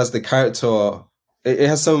 It just has the character. It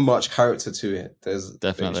has so much character to it. There's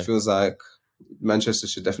definitely. It feels like Manchester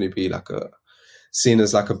should definitely be like seen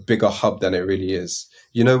as like a bigger hub than it really is.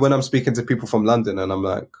 You know, when I'm speaking to people from London and I'm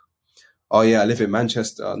like, oh yeah, I live in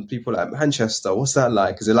Manchester, and people are like, Manchester, what's that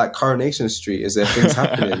like? Is it like Coronation Street? Is there things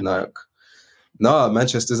happening? Like, no,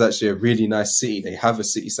 Manchester's actually a really nice city. They have a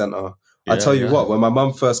city centre. I tell you what, when my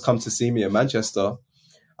mum first come to see me in Manchester,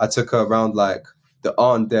 I took her around like the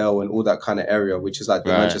Arndale and all that kind of area, which is like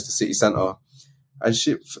the Manchester city centre. And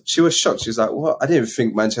she was shocked. She was like, what? I didn't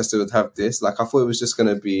think Manchester would have this. Like, I thought it was just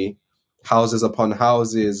going to be houses upon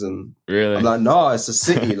houses. And really? I'm like, no, it's a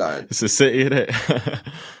city. Like, it's a city, isn't it?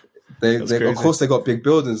 they of course they got big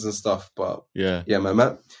buildings and stuff, but yeah,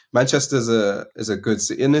 man, Manchester's is a good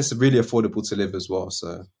city, and it's really affordable to live as well.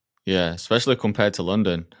 So yeah, especially compared to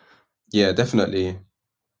London. Yeah, definitely,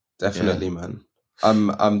 man.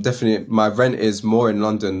 I'm definitely, my rent is more in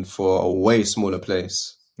London for a way smaller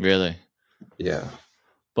place. Really? Yeah.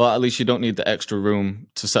 But at least you don't need the extra room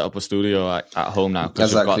to set up a studio at home now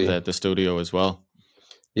because you've got the studio as well.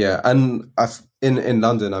 Yeah, and in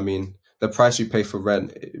London, I mean, the price you pay for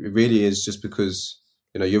rent, it really is just because,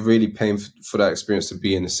 you know, you're really paying for that experience to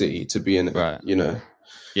be in the city, to be in, you know,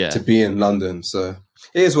 to be in London. So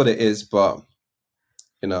it is what it is, but,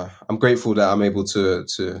 you know, I'm grateful that I'm able to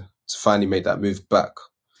finally make that move back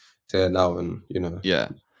there now and, you know. Yeah.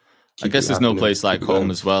 I guess there's no place like home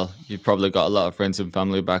as well. You've probably got a lot of friends and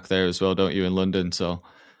family back there as well, don't you, in London? So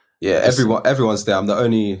yeah, everyone's there. I'm the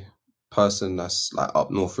only person that's like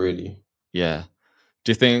up north, really. Yeah.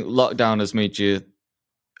 Do you think lockdown has made you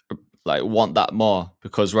like want that more?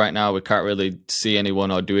 Because right now we can't really see anyone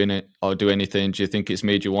or do anything. Do you think it's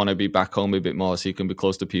made you want to be back home a bit more so you can be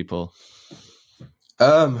close to people?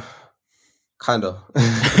 Kind of.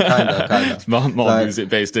 It's more like, music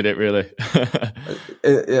based, isn't it, really?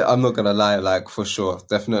 I'm not gonna lie, like for sure,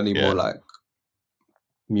 definitely more like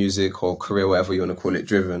music or career, whatever you want to call it,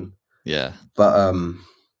 driven. Yeah, but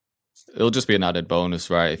it'll just be an added bonus,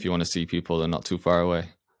 right? If you want to see people and not too far away.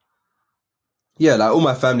 Yeah, like all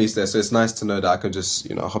my family's there, so it's nice to know that I can just,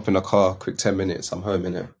 you know, hop in a car, quick 10 minutes, I'm home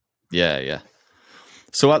in it. Yeah.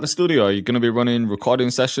 So at the studio, are you going to be running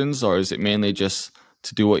recording sessions, or is it mainly just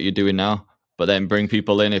to do what you're doing now, but then bring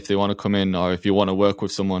people in if they want to come in or if you want to work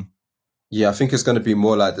with someone? Yeah, I think it's going to be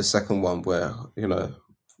more like the second one where, you know,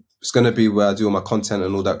 it's going to be where I do all my content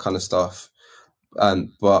and all that kind of stuff.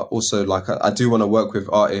 But also, like, I do want to work with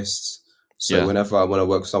artists. So whenever I want to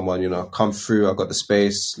work with someone, you know, come through, I've got the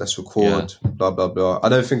space, let's record, blah, blah, blah. I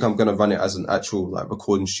don't think I'm going to run it as an actual, like,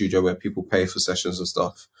 recording studio where people pay for sessions and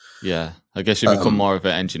stuff. Yeah, I guess you become more of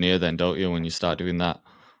an engineer then, don't you, when you start doing that?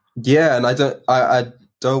 Yeah, and I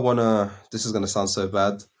don't want to, this is going to sound so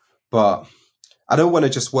bad, but I don't want to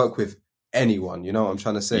just work with anyone, you know what I'm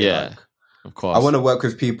trying to say? Yeah, like, of course. I want to work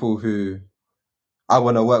with people who I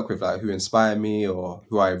want to work with, like, who inspire me or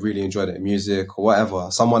who I really enjoy their music or whatever.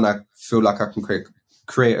 Someone I feel like I can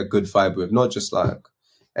create a good vibe with, not just like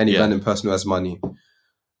any random person who has money. Of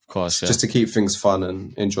course, just to keep things fun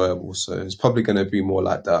and enjoyable. So it's probably going to be more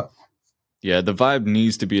like that. Yeah, the vibe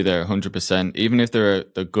needs to be there 100%. Even if they're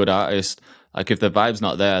a good artist, like if the vibe's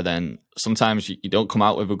not there, then sometimes you don't come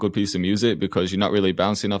out with a good piece of music because you're not really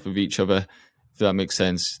bouncing off of each other. If that makes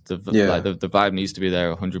sense. The vibe needs to be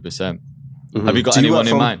there 100%. Mm-hmm. Have you got anyone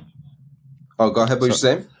in mind? Oh, go ahead. What are you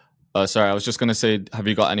saying? Sorry, I was just going to say, have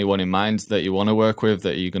you got anyone in mind that you want to work with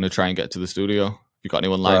that you're going to try and get to the studio? Have you got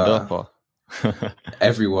anyone lined up? Or?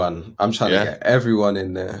 Everyone. I'm trying to get everyone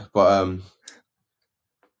in there. But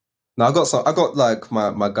no, I got like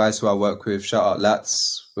my guys who I work with. Shout out Lats.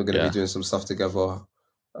 We're going to be doing some stuff together.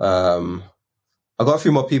 I got a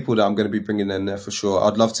few more people that I'm going to be bringing in there for sure.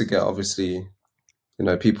 I'd love to get, obviously, you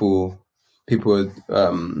know, people who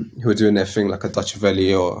are doing their thing, like a Dutch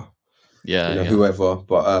Valley or whoever.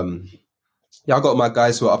 But I got my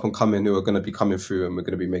guys who are up and coming who are going to be coming through, and we're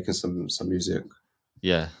going to be making some music.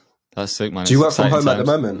 Yeah, that's sick, man. Do you work from home at the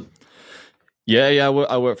moment? Yeah,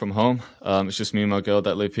 I work from home. It's just me and my girl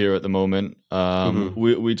that live here at the moment.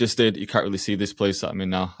 We just did. You can't really see this place that I'm in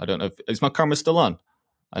now. I don't know is my camera still on?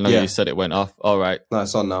 I know you said it went off. All right. No,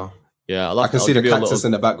 it's on now. Yeah, I can see the cactus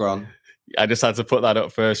in the background. I just had to put that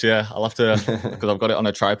up first. Yeah, I'll have to, because I've got it on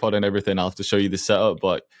a tripod and everything. I'll have to show you the setup.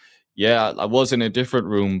 But yeah, I was in a different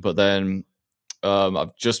room, but then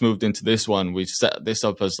I've just moved into this one. We set this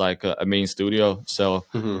up as like a main studio. So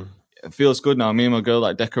it feels good now. Me and my girl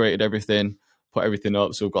like decorated everything, put everything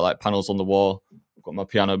up. So we've got like panels on the wall. I've got my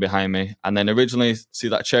piano behind me. And then originally, see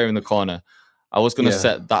that chair in the corner? I was going to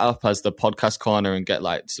set that up as the podcast corner and get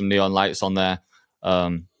like some neon lights on there.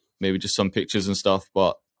 Maybe just some pictures and stuff.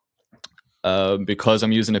 But because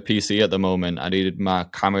I'm using a PC at the moment, I needed my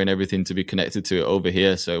camera and everything to be connected to it over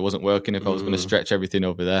here. So it wasn't working if I was going to stretch everything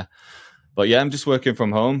over there. But yeah, I'm just working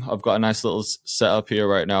from home. I've got a nice little setup here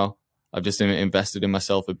right now. I've just invested in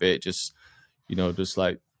myself a bit, just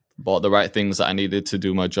like bought the right things that I needed to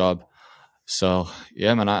do my job. So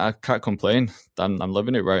yeah, man, I can't complain. I'm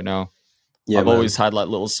loving it right now. Yeah, I've always had like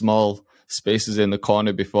little small spaces in the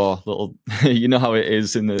corner before, little, you know how it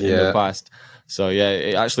is in the past. So yeah,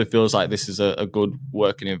 it actually feels like this is a good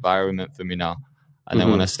working environment for me now. And then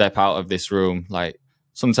when I step out of this room, like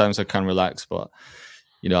sometimes I can relax, but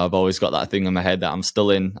I've always got that thing in my head that I'm still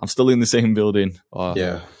in the same building.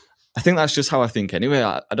 I think that's just how I think anyway.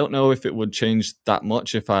 I don't know if it would change that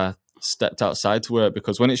much if I stepped outside to work,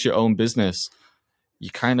 because when it's your own business, you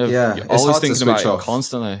kind of, you're always thinking about it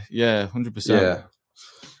constantly. Yeah, 100%. Yeah.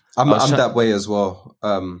 I'm that way as well.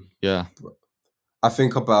 I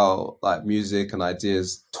think about like music and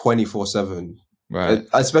ideas 24/7. Right.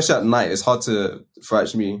 Especially at night. It's hard for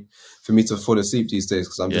me to fall asleep these days,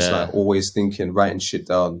 because I'm just like always thinking, writing shit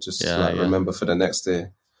down, just remember for the next day.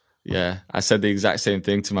 Yeah, I said the exact same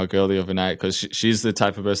thing to my girl the other night, because she's the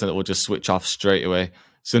type of person that will just switch off straight away.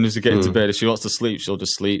 As soon as we get into bed, if she wants to sleep, she'll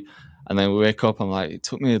just sleep. And then we wake up, I'm like, it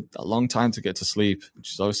took me a long time to get to sleep.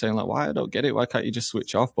 She's always saying like, why? I don't get it. Why can't you just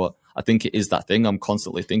switch off? But I think it is that thing. I'm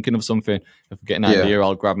constantly thinking of something. If I get an idea,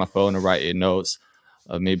 I'll grab my phone and write it in notes.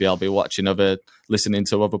 Maybe I'll be listening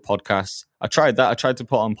to other podcasts. I tried that. I tried to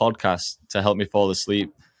put on podcasts to help me fall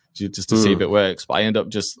asleep, just to see if it works. But I end up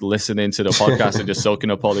just listening to the podcast and just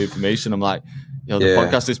soaking up all the information. I'm like, the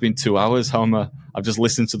podcast has been 2 hours. How am I? I've just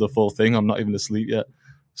listened to the full thing. I'm not even asleep yet.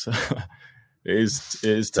 So it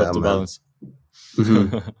is tough to balance.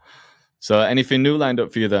 So anything new lined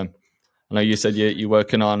up for you then? I know you said you're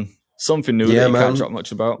working on something new that you can't drop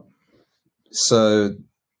much about. So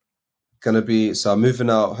I'm moving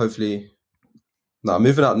out, I'm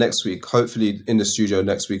moving out next week, hopefully in the studio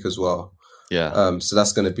next week as well. Yeah. So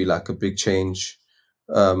that's going to be like a big change.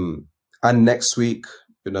 And next week,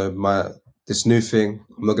 this new thing,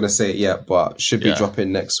 I'm not going to say it yet, but should be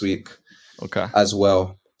dropping next week. Okay. As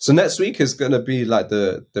well. So next week is going to be like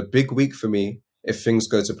the big week for me if things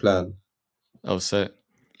go to plan. Oh, sick.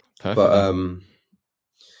 Perfect. But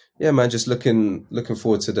man, just looking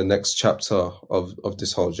forward to the next chapter of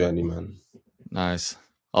this whole journey, man. Nice.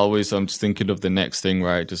 Always, I'm just thinking of the next thing,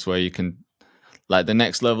 right? Just where you can, like the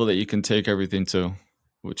next level that you can take everything to,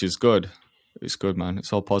 which is good. It's good, man.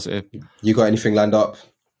 It's all positive. You got anything lined up?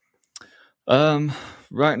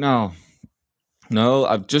 Right now, no.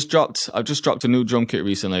 I've just dropped a new drum kit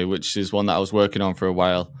recently, which is one that I was working on for a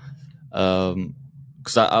while.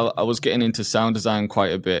 Because I was getting into sound design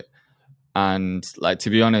quite a bit. And like, to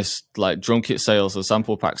be honest, like drum kit sales or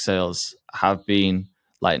sample pack sales have been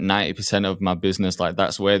like 90% of my business. Like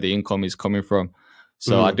that's where the income is coming from.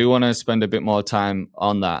 So I do want to spend a bit more time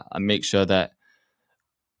on that and make sure that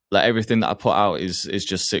like everything that I put out is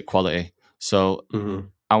just sick quality. So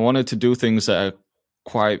I wanted to do things that are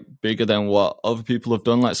quite bigger than what other people have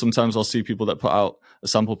done. Like sometimes I'll see people that put out a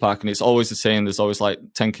sample pack and it's always the same. There's always like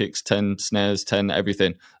 10 kicks, 10 snares, 10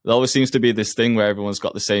 everything. There always seems to be this thing where everyone's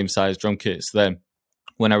got the same size drum kits. Then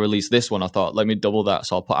when I released this one, I thought, let me double that.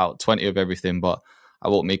 So I'll put out 20 of everything, but I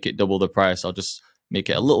won't make it double the price. I'll just make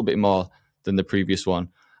it a little bit more than the previous one.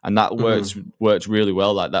 And that worked really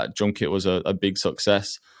well. Like that drum kit was a big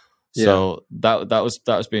success. So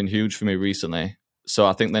that's been huge for me recently. So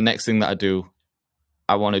I think the next thing that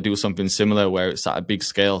I want to do something similar where it's at a big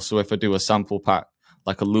scale. So if I do a sample pack,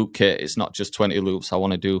 like a loop kit, it's not just 20 loops. I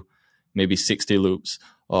want to do maybe 60 loops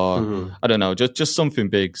or I don't know, just something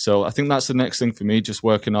big. So I think that's the next thing for me, just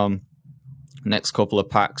working on next couple of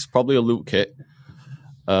packs, probably a loop kit.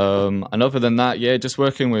 And other than that, just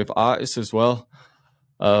working with artists as well.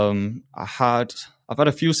 I've had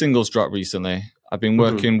a few singles drop recently. I've been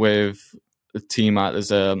working with a team there's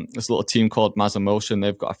this little team called Mazamotion.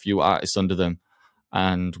 They've got a few artists under them.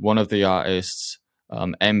 And one of the artists,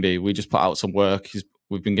 MB, we just put out some work.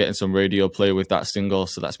 We've been getting some radio play with that single,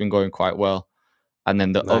 so that's been going quite well. And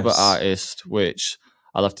then the other artist, which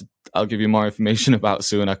I'll give you more information about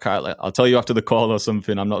soon. I'll tell you after the call or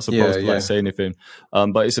something. I'm not supposed to say anything.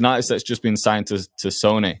 But it's an artist that's just been signed to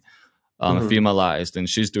Sony, a female artist, and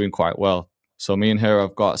she's doing quite well. So me and her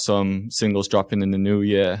have got some singles dropping in the new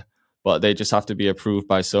year, but they just have to be approved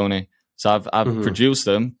by Sony. So I've produced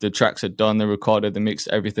them. The tracks are done. They're recorded. They mixed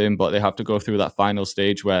everything, but they have to go through that final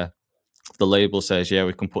stage where the label says, yeah,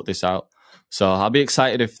 we can put this out. So I'll be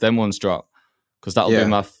excited if them ones drop, because that'll be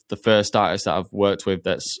the first artist that I've worked with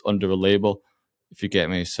that's under a label, if you get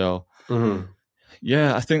me. So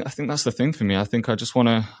yeah, I think that's the thing for me. I think I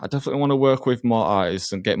definitely want to work with more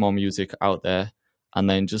artists and get more music out there, and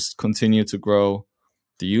then just continue to grow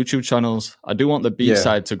the YouTube channels. I do want the beat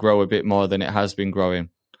side to grow a bit more than it has been growing.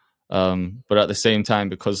 But at the same time,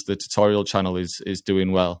 because the tutorial channel is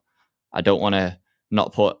doing well, I don't want to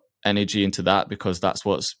not put energy into that, because that's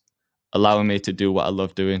what's allowing me to do what I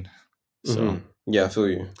love doing. So yeah, I feel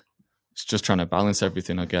you. It's just trying to balance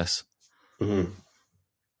everything, I guess.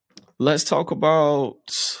 Let's talk about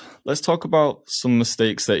some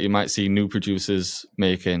mistakes that you might see new producers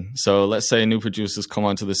making. So let's say new producers come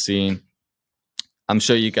onto the scene. I'm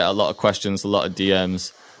sure you get a lot of questions, a lot of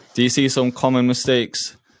DMs. Do you see some common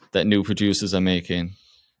mistakes that new producers are making?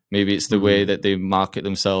 Maybe it's the way that they market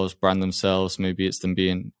themselves, brand themselves. Maybe it's them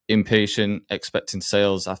being impatient, expecting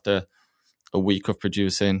sales after a week of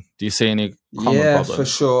producing. Do you see any common problems? Yeah, for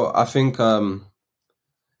sure. I think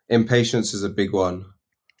impatience is a big one.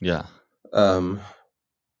 Yeah.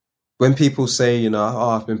 When people say,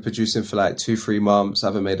 I've been producing for like 2-3 months, I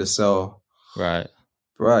haven't made a sale. Right.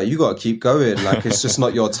 Right, you got to keep going. Like, it's just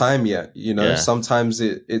not your time yet. Sometimes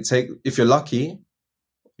it if you're lucky,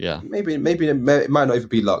 maybe it might not even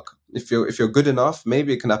be luck. If you're good enough,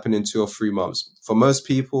 maybe it can happen in 2 or 3 months. For most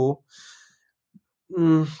people,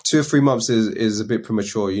 2 or 3 months is a bit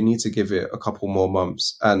premature. You need to give it a couple more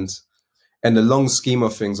months. And in the long scheme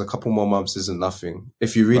of things, a couple more months isn't nothing.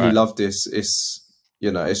 If you really love this, it's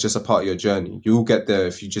just a part of your journey. You'll get there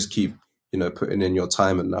if you just keep, putting in your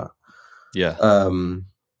time and that. Yeah.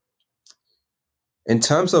 In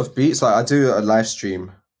terms of beats, like I do a live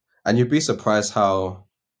stream, and you'd be surprised how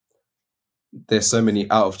there's so many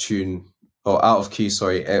out of key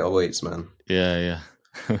 808s, man. Yeah.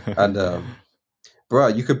 And bro,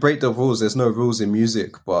 you could break the rules. There's no rules in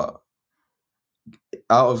music, but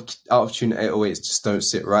out of tune 808s just don't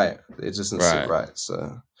sit right. It doesn't sit right.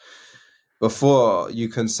 So before you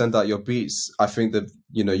can send out your beats, I think that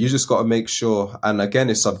you just got to make sure, and again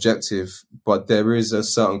it's subjective, but there is a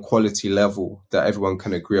certain quality level that everyone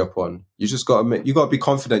can agree upon. You just got to be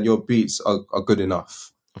confident your beats are good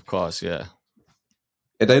enough. Of course, yeah.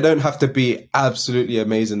 They don't have to be absolutely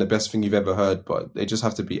amazing, the best thing you've ever heard, but they just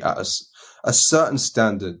have to be at a certain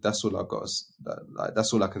standard. That's all I've got.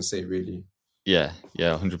 That's all I can say, really. Yeah,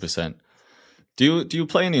 100%. Do you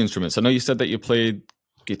play any instruments? I know you said that you played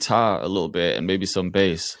guitar a little bit and maybe some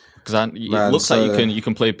bass. Because it looks like you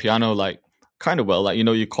can play piano like kind of well, like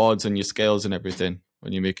your chords and your scales and everything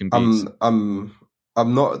when you're making beats. I'm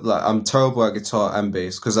not like I'm terrible at guitar and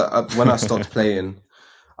bass, because when I stopped playing,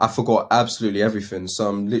 I forgot absolutely everything. So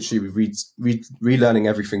I'm literally relearning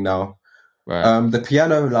everything now. Right. The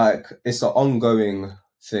piano, like, it's an ongoing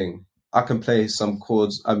thing. I can play some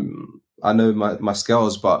chords. I know my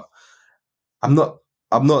scales, but I'm not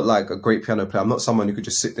like a great piano player. I'm not someone who could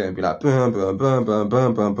just sit there and be like boom, boom, boom, boom,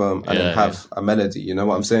 boom, boom, boom, and then have a melody. You know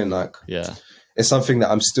what I'm saying? Like, it's something that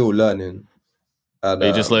I'm still learning. And, are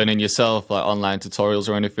you just learning yourself, like online tutorials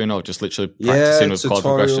or anything, or just literally practicing with chord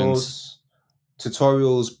progressions?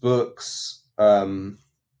 Tutorials, books.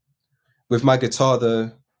 With my guitar,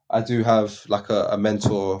 though, I do have like a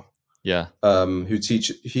mentor. Yeah. Who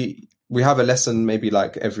we have a lesson maybe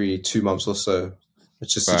like every 2 months or so,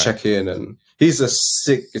 just to check in, and he's a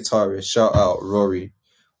sick guitarist. Shout out Rory.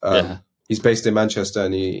 He's based in Manchester,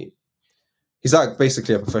 and he's like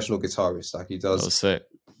basically a professional guitarist. Like, he does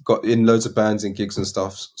got in loads of bands and gigs and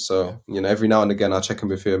stuff. So every now and again I'll check in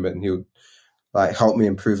with him, and he'll like help me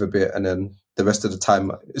improve a bit, and then the rest of the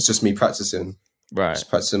time it's just me practicing. Right, just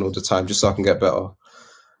practicing all the time, just so I can get better.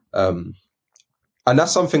 And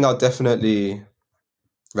that's something I'll definitely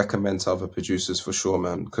recommend to other producers for sure,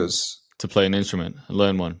 man. Because to play an instrument,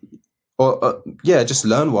 learn one. Or just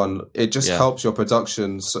learn one. It just helps your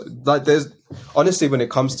production. So, like, there's honestly, when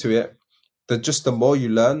it comes to it, the more you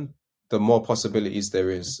learn, the more possibilities there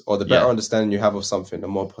is, or the better understanding you have of something, the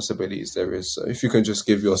more possibilities there is. So if you can just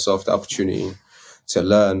give yourself the opportunity to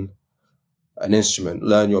learn an instrument,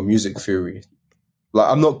 learn your music theory. Like,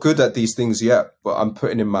 I'm not good at these things yet, but I'm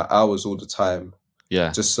putting in my hours all the time.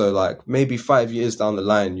 Yeah. Just so, like, maybe 5 years down the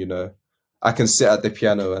line, I can sit at the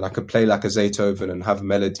piano and I can play like a Beethoven and have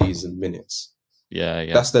melodies in minutes. Yeah.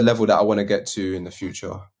 That's the level that I want to get to in the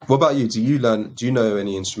future. What about you? Do you know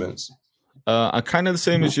any instruments? I'm kind of the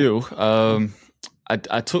same as you.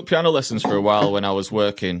 I took piano lessons for a while when I was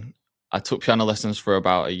working. I took piano lessons for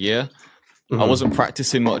about a year. I wasn't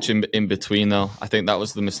practicing much in between, though. I think that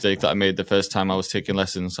was the mistake that I made the first time I was taking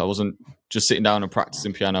lessons. I wasn't just sitting down and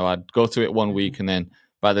practicing piano. I'd go to it 1 week and then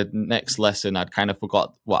by the next lesson, I'd kind of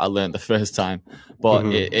forgot what I learned the first time. But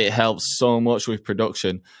it helps so much with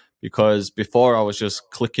production, because before I was just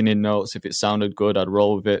clicking in notes. If it sounded good, I'd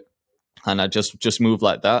roll with it, and I just move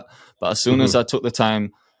like that. But as soon as I took the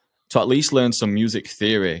time to at least learn some music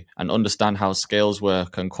theory and understand how scales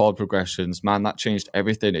work and chord progressions, man, that changed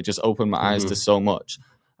everything. It just opened my eyes to so much,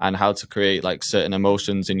 and how to create like certain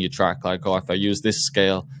emotions in your track. Like, oh, if I use this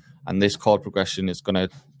scale and this chord progression, it's going to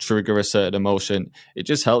trigger a certain emotion. It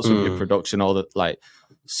just helps with your production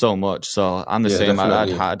so much. So I'm the same.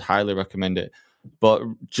 I'd highly recommend it. But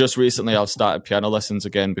just recently I've started piano lessons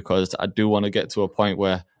again, because I do want to get to a point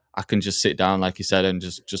where I can just sit down, like you said, and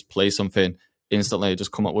just play something instantly,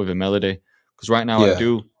 just come up with a melody. Because right now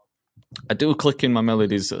I do click in my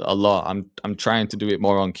melodies a lot. I'm trying to do it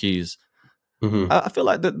more on keys. I feel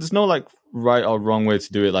like there's no like right or wrong way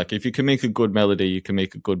to do it. Like, if you can make a good melody, you can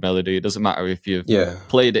make a good melody. It doesn't matter if you've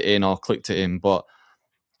played it in or clicked it in. But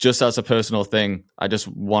just as a personal thing, I just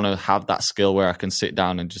want to have that skill where I can sit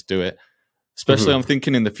down and just do it. Especially I'm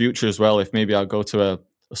thinking in the future as well, if maybe I'll go to a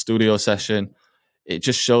studio session, it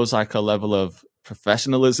just shows like a level of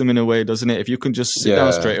professionalism in a way, doesn't it? If you can just sit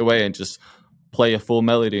down straight away and just play a full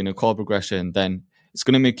melody and a chord progression, then it's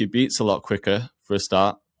going to make your beats a lot quicker for a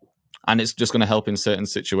start. And it's just going to help in certain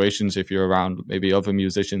situations if you're around maybe other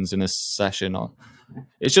musicians in a session. Or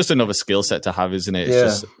it's just another skill set to have, isn't it?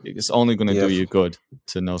 It's only going to do you good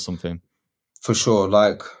to know something. For sure.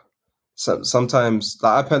 Like, sometimes,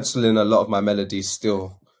 like, I pencil in a lot of my melodies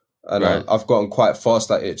still, and I've gotten quite fast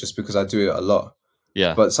at it just because I do it a lot.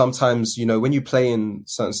 Yeah. But sometimes, you know, when you play in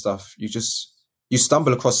certain stuff, you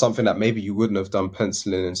stumble across something that maybe you wouldn't have done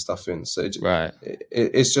penciling and stuff in. So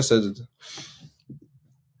it's just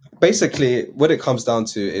basically what it comes down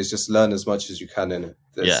to is just learn as much as you can in it.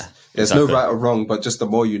 There's no right or wrong, but just the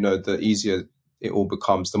more you know, the easier it all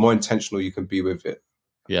becomes, the more intentional you can be with it.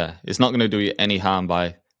 Yeah. It's not going to do you any harm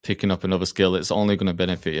by picking up another skill. It's only going to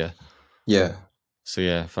benefit you. Yeah. So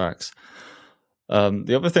yeah, facts.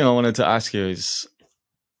 The other thing I wanted to ask you is,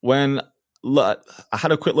 I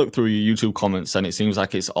had a quick look through your YouTube comments, and it seems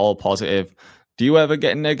like it's all positive. Do you ever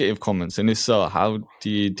get negative comments? And if so, how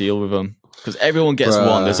do you deal with them? Because everyone gets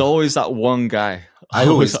one. There's always that one guy. I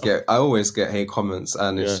always get hate comments,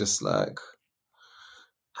 and it's just like,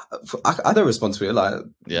 I don't respond to it. Like,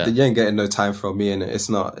 you ain't getting no time from me, and it's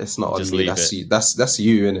not on me. That's you. That's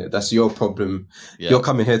you, innit? That's your problem. Yeah. You're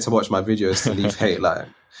coming here to watch my videos to leave hate. Like,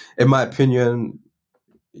 in my opinion,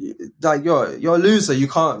 like, you're a loser. You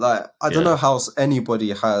can't, like, I don't know how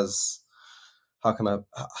anybody has. How can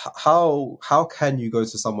you go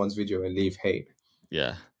to someone's video and leave hate?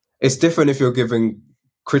 Yeah. It's different if you're giving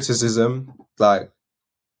criticism, like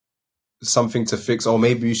something to fix, or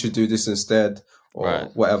maybe you should do this instead,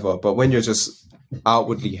 or whatever. But when you're just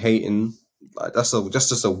outwardly hating, like, that's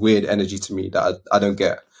just a weird energy to me that I don't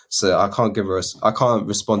get. So I can't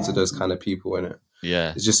respond to those kind of people, innit?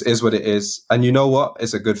 Yeah. It just is what it is. And you know what?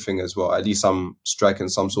 It's a good thing as well. At least I'm striking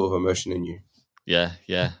some sort of emotion in you. Yeah,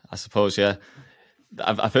 I suppose, yeah.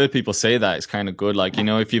 I've heard people say that it's kind of good. Like, you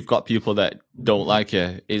know, if you've got people that don't like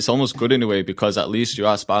you, it's almost good in a way, because at least you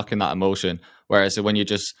are sparking that emotion. Whereas when you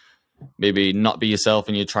just maybe not be yourself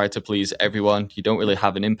and you try to please everyone, you don't really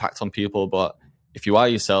have an impact on people. But if you are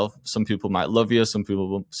yourself, some people might love you, some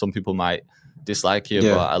people might dislike you,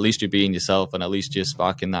 but at least you're being yourself, and at least you're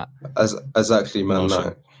sparking that. Exactly, man.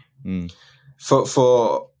 Like, and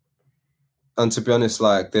to be honest,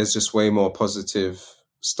 like, there's just way more positive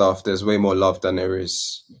stuff. There's way more love than there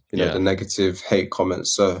is, you know, the negative hate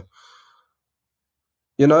comments. So,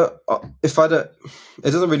 you know, it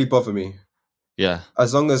doesn't really bother me. Yeah.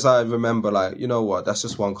 As long as I remember, like, you know what, that's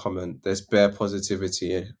just one comment. There's bare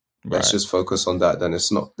positivity. Let's just focus on that. Then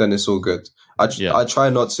it's all good. I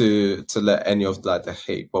try not to let any of, like, the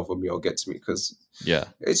hate bother me or get to me, because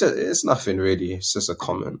it's nothing really. It's just a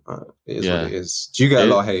comment. It is what it is. Do you get a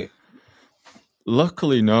lot of hate?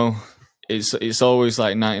 Luckily, no. It's always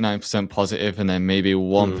like 99% positive, and then maybe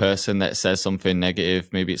one person that says something negative.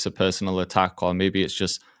 Maybe it's a personal attack, or maybe it's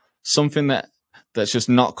just something that's just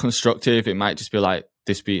not constructive. It might just be like,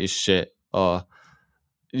 this beat is shit, or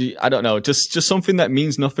I don't know, just something that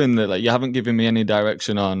means nothing, that, like, you haven't given me any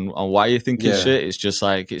direction on why you think it's shit. It's just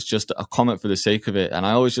like, it's just a comment for the sake of it. And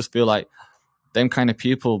I always just feel like them kind of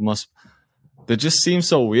people they just seem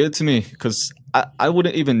so weird to me, because I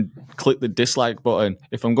wouldn't even click the dislike button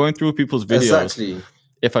if I'm going through people's videos. Exactly.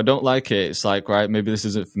 If I don't like it, it's like, right, maybe this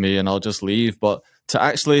isn't for me, and I'll just leave. But to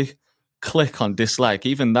actually click on dislike,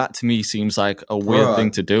 even that to me seems like a weird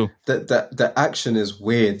thing to do. The action is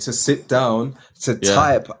weird. To sit down, to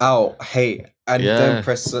type out hate, and then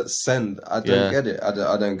press send. I don't get it.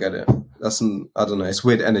 I don't get it. I don't know. It's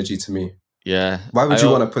weird energy to me. Yeah. Why would you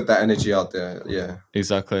want to put that energy out there? Yeah.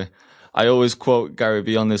 Exactly. I always quote Gary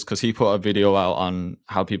Vee on this because he put a video out on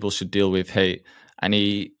how people should deal with hate, and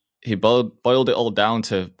he boiled it all down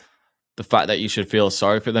to the fact that you should feel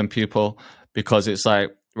sorry for them people, because it's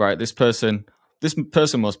like, right, this person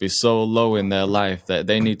must be so low in their life that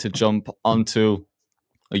they need to jump onto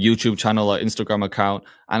a YouTube channel or Instagram account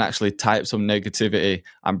and actually type some negativity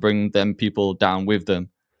and bring them people down with them.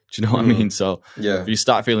 Do you know what I mean? So yeah, if you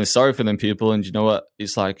start feeling sorry for them people, and you know what,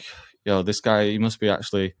 it's like, yo, this guy, he must be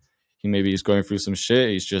actually, he's going through some shit.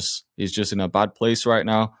 He's just in a bad place right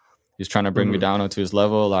now. He's trying to bring me down onto his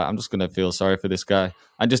level. Like, I'm just gonna feel sorry for this guy,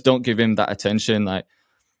 and just don't give him that attention. Like,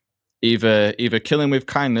 either kill him with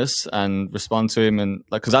kindness and respond to him, and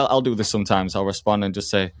like, because I'll do this sometimes. I'll respond and just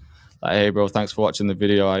say, like, hey bro, thanks for watching the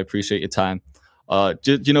video. I appreciate your time.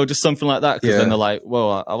 Just something like that. Because then they're like,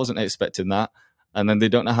 whoa, I wasn't expecting that. And then they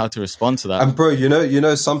don't know how to respond to that. And bro, you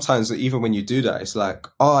know, sometimes even when you do that, it's like,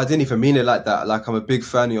 oh, I didn't even mean it like that. Like, I'm a big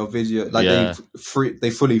fan of your video. Like, they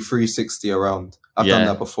fully 360 around. I've done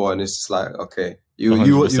that before, and it's just like, okay,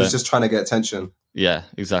 you was just trying to get attention. Yeah,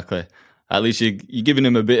 exactly. At least you're giving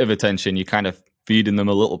them a bit of attention. You're kind of feeding them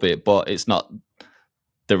a little bit, but it's not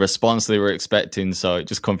the response they were expecting. So it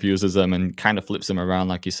just confuses them and kind of flips them around,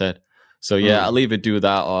 like you said. So yeah, I'll either do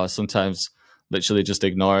that or sometimes literally just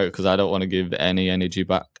ignore it because I don't want to give any energy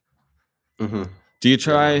back. Mm-hmm. Do you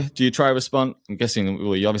try respond? I'm guessing,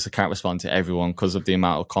 well, you obviously can't respond to everyone because of the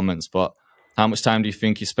amount of comments, but how much time do you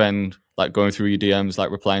think you spend like going through your DMs,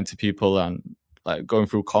 like replying to people and like going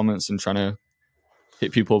through comments and trying to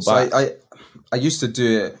hit people back? So I used to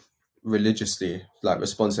do it religiously, like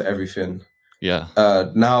respond to everything. Yeah.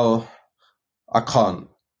 Now I can't,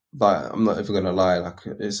 but I'm not even gonna lie, like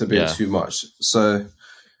it's a bit too much. So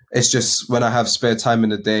it's just when I have spare time in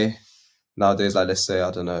the day nowadays, like let's say,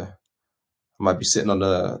 I don't know, I might be sitting on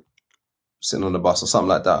the bus or something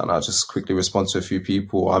like that, and I'll just quickly respond to a few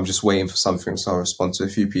people. I'm just waiting for something, so I'll respond to a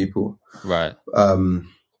few people. Right.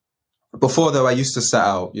 Before though, I used to set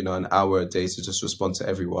out, an hour a day to just respond to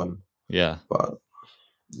everyone. Yeah. But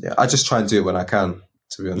yeah, I just try and do it when I can,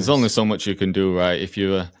 to be honest. There's only so much you can do, right? If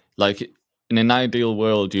you like in an ideal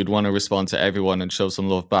world, you'd want to respond to everyone and show some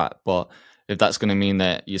love back. But if that's going to mean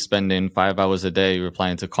that you're spending 5 hours a day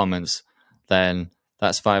replying to comments, then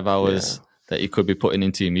that's 5 hours that you could be putting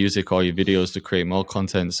into your music or your videos to create more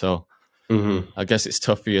content. So I guess it's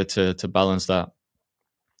tough for you to balance that.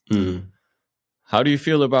 How do you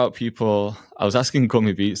feel about people? I was asking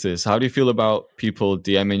Gummy Beats this. How do you feel about people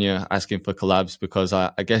DMing you asking for collabs? Because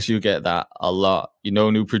I guess you get that a lot.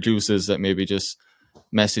 New producers that maybe just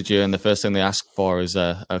message you and the first thing they ask for is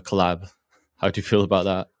a collab. How do you feel about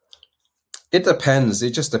that? It depends.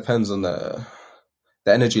 It just depends on the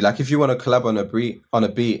energy. Like if you want to collab on a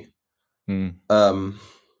beat, you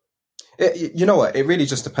know what? It really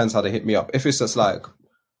just depends how they hit me up. If it's just like,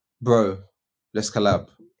 bro, let's collab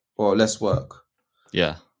or let's work.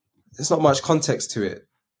 Yeah. There's not much context to it.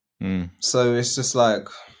 So it's just like,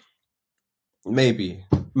 maybe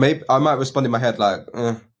I might respond in my head like,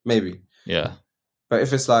 maybe. Yeah. But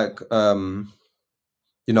if it's like, I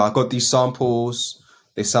got these samples,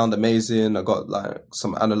 they sound amazing. I got like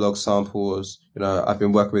some analog samples, I've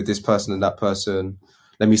been working with this person and that person.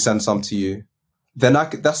 Let me send some to you. Then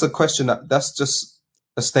that's a question that's just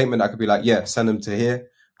a statement I could be like, yeah, send them to here.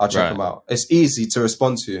 I'll check them out. It's easy to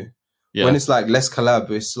respond to. Yeah. When it's like, let's collab,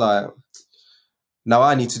 it's like, now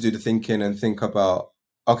I need to do the thinking and think about,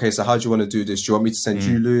 okay, so how do you want to do this? Do you want me to send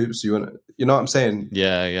you loops? You know what I'm saying?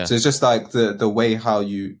 Yeah, yeah. So it's just like the way how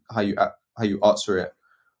you answer it.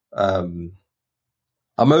 I'm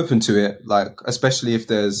open to it, like, especially if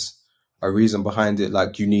there's a reason behind it,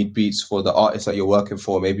 like you need beats for the artist that you're working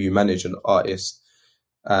for. Maybe you manage an artist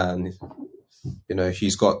and,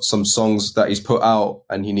 he's got some songs that he's put out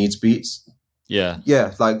and he needs beats. Yeah.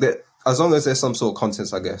 Yeah, like that. As long as there's some sort of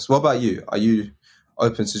content, I guess. What about you? Are you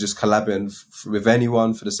open to just collabing with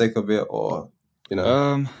anyone for the sake of it, or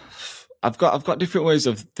I've got different ways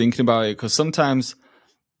of thinking about it, because sometimes,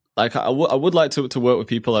 like, I would like to work with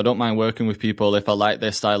people. I don't mind working with people if I like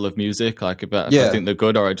their style of music. Like if I think they're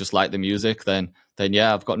good or I just like the music, then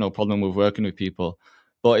yeah, I've got no problem with working with people.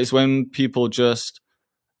 But it's when people just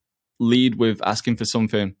lead with asking for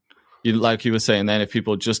something. Like you were saying, then if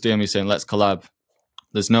people just DM me saying let's collab,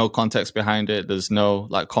 there's no context behind it. There's no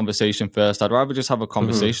like conversation first. I'd rather just have a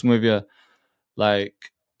conversation with you. Like,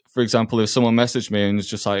 for example, if someone messaged me and it's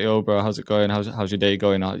just like, "Yo, bro, how's it going? How's your day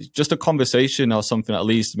going?" Just a conversation or something. At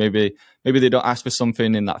least maybe they don't ask for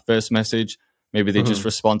something in that first message. Maybe they just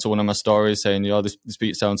respond to one of my stories saying, "Yo, this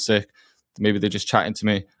beat sounds sick." Maybe they're just chatting to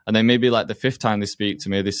me, and then maybe like the fifth time they speak to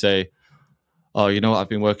me, they say, oh, you know what, I've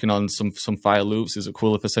been working on some fire loops. Is it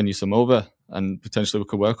cool if I send you some over and potentially we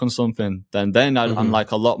could work on something? Then I'm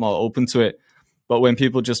like a lot more open to it. But when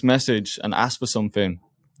people just message and ask for something,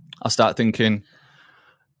 I start thinking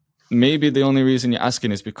maybe the only reason you're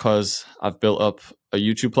asking is because I've built up a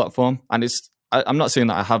YouTube platform. And I'm not saying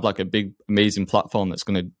that I have like a big, amazing platform that's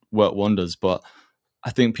going to work wonders, but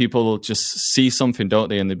I think people just see something, don't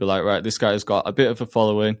they? And they'd be like, right, this guy's got a bit of a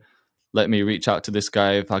following. Let me reach out to this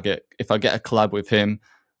guy. If I get a collab with him,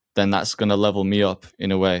 then that's going to level me up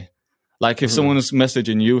in a way. Like if someone's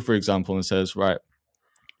messaging you, for example, and says, right,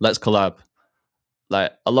 let's collab.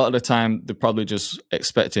 Like a lot of the time, they're probably just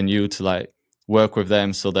expecting you to like work with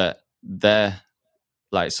them so that their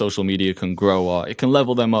like social media can grow or it can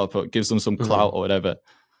level them up or it gives them some clout or whatever.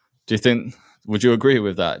 Would you agree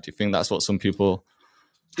with that? Do you think that's what some people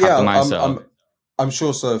have the mindset? I'm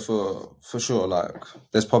sure so for sure. Like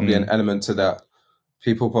there's probably an element to that.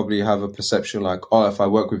 People probably have a perception like, oh, if I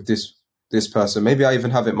work with this person, maybe I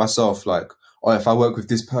even have it myself. Like, oh, if I work with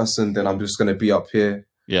this person, then I'm just going to be up here.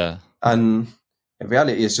 Yeah. And in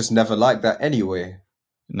reality, it's just never like that anyway.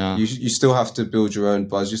 No. You still have to build your own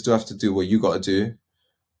buzz. You still have to do what you got to do.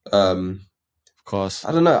 Of course.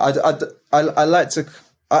 I don't know. I like to.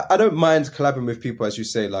 I don't mind collabing with people, as you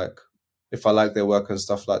say, like if I like their work and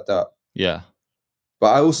stuff like that. Yeah.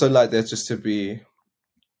 But I also like there just to be,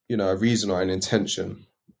 you know, a reason or an intention.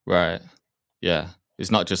 Right. Yeah.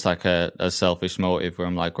 It's not just like a selfish motive where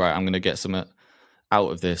I'm like, right, I'm going to get something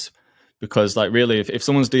out of this. Because like really, if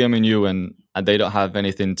someone's DMing you and they don't have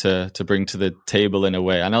anything to bring to the table in a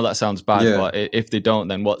way, I know that sounds bad, but if they don't,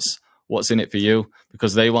 then what's in it for you?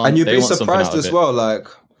 Because they want, and you'd be surprised as well. Like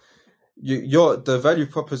the value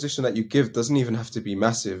proposition that you give doesn't even have to be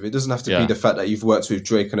massive. It doesn't have to be the fact that you've worked with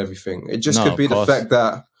Drake and everything. It just could be the fact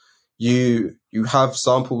that you have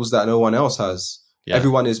samples that no one else has. Yeah.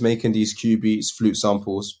 Everyone is making these Q beats, flute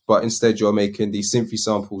samples, but instead you're making these synthy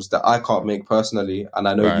samples that I can't make personally, and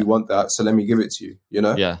I know you want that, so let me give it to you. You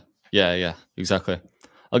know? Yeah, exactly.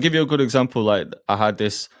 I'll give you a good example. Like I had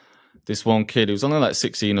this one kid who was only like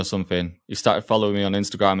 16 or something. He started following me on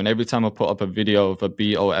Instagram, and every time I put up a video of a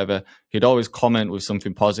beat or whatever, he'd always comment with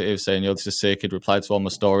something positive, saying, "Yo, this is sick." He'd reply to all my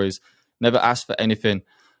stories, never asked for anything.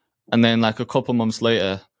 And then like a couple months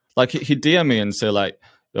later, like he'd DM me and say like,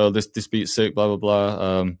 "Yo, this beat's sick, blah blah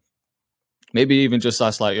blah." Maybe even just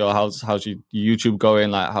ask like, "Yo, how's your YouTube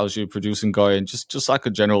going? Like, how's your producing going?" Just like a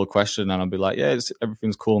general question, and I'll be like, "Yeah,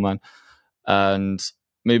 everything's cool, man." And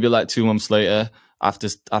maybe like 2 months later,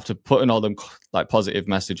 after putting all them like positive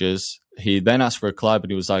messages, he then asked for a collab,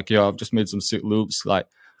 and he was like, "Yo, I've just made some sick loops. Like,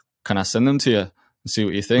 can I send them to you and see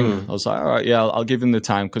what you think?" I was like, "All right, yeah, I'll give him the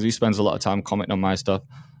time," because he spends a lot of time commenting on my stuff.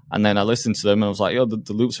 And then I listened to them and I was like, "Yo,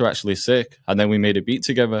 the loops are actually sick." And then we made a beat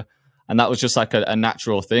together. And that was just like a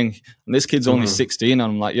natural thing. And this kid's only 16. And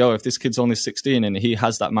I'm like, yo, if this kid's only 16 and he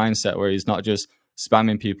has that mindset where he's not just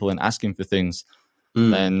spamming people and asking for things,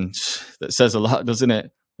 then that says a lot, doesn't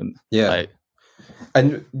it? And,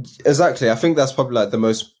 and exactly. I think that's probably like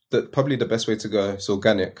probably the best way to go. It's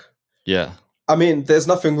organic. Yeah. I mean, there's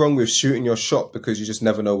nothing wrong with shooting your shot because you just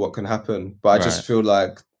never know what can happen. But I just feel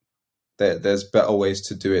like there's better ways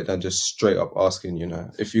to do it than just straight up asking, you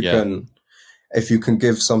know. If you can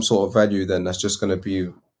give some sort of value, then that's just going to be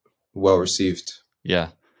well received.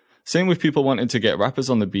 Yeah. Same with people wanting to get rappers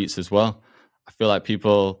on the beats as well. I feel like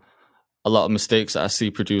a lot of mistakes that I see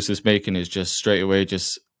producers making is just straight away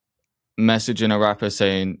just messaging a rapper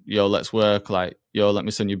saying, "Yo, let's work," like, "Yo, let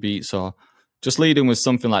me send you beats," or just leading with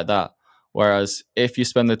something like that. Whereas if you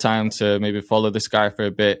spend the time to maybe follow this guy for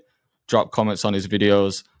a bit, drop comments on his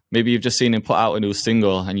videos, maybe you've just seen him put out a new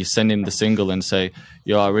single and you send him the single and say,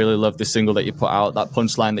 "Yo, I really love this single that you put out. That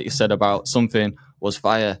punchline that you said about something was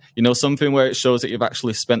fire." You know, something where it shows that you've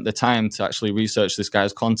actually spent the time to actually research this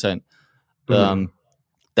guy's content.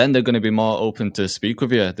 Then they're going to be more open to speak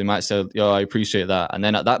with you. They might say, "Yo, I appreciate that." And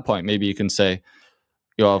then at that point, maybe you can say,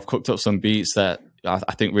 "Yo, I've cooked up some beats that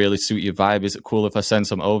I think really suit your vibe. Is it cool if I send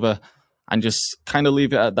some over?" And just kind of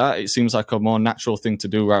leave it at that. It seems like a more natural thing to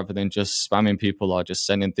do rather than just spamming people or just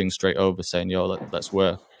sending things straight over saying, "Yo, let's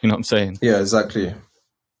work." You know what I'm saying? Yeah, exactly.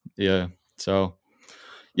 Yeah. So,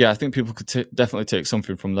 yeah, I think people could definitely take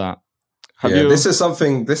something from that. This is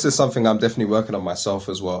something I'm definitely working on myself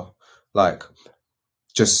as well. Like,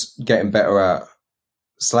 just getting better at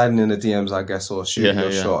sliding in the DMs, I guess, or shooting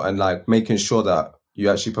your shot and like making sure that you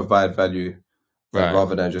actually provide value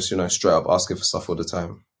rather than just, you know, straight up asking for stuff all the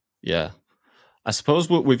time. Yeah. I suppose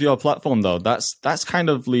with your platform though, that's kind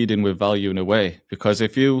of leading with value in a way, because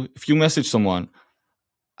if you message someone,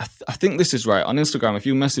 I think this is right on Instagram. If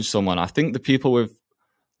you message someone, I think the people with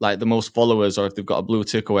like the most followers, or if they've got a blue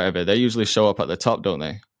tick or whatever, they usually show up at the top, don't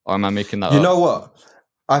they? Or am I making that You up? know what?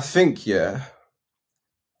 I think, yeah.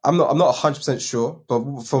 I'm not 100% sure,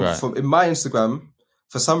 but from in my Instagram,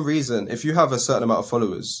 for some reason, if you have a certain amount of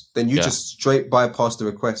followers, then you just straight bypass the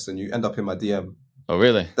request and you end up in my DM. Oh,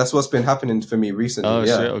 really? That's what's been happening for me recently. Oh,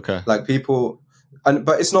 yeah. shit, okay. Like people,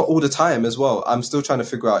 but it's not all the time as well. I'm still trying to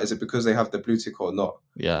figure out, is it because they have the blue tick or not?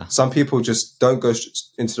 Yeah. Some people just don't go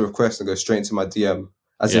into the request and go straight into my DM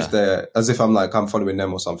as if I'm following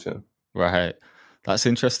them or something. Right. That's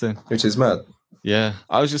interesting. Which is mad. Yeah.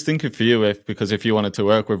 I was just thinking for you, because if you wanted to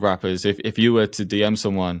work with rappers, if you were to DM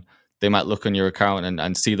someone, they might look on your account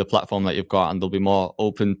and see the platform that you've got, and they'll be more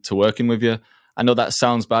open to working with you. I know that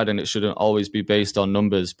sounds bad and it shouldn't always be based on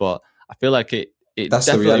numbers, but I feel like it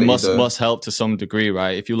definitely must help to some degree,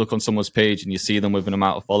 right? If you look on someone's page and you see them with an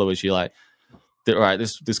amount of followers, you're like, right,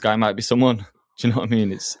 this guy might be someone. Do you know what I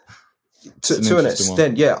mean? It's to an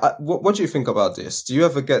extent, yeah. What do you think about this? Do you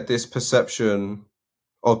ever get this perception,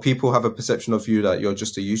 or people have a perception of you that you're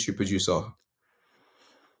just a YouTube producer?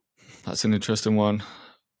 That's an interesting one.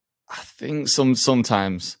 I think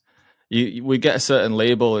sometimes we get a certain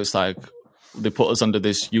label. It's like they put us under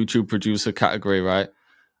this YouTube producer category, right?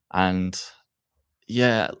 And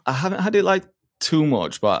yeah, I haven't had it like too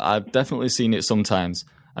much, but I've definitely seen it sometimes.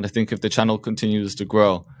 And I think if the channel continues to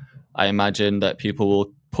grow, I imagine that people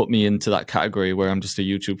will put me into that category where I'm just a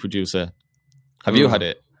YouTube producer. Have you had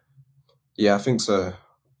it? Yeah, I think so.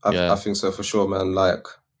 I think so for sure, man. Like,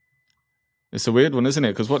 it's a weird one, isn't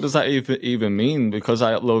it? Because what does that even mean? Because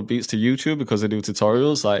I upload beats to YouTube, because I do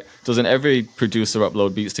tutorials? Like, doesn't every producer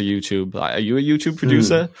upload beats to YouTube? Like, are you a YouTube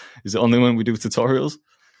producer? Is it only when we do tutorials?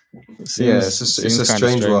 It's a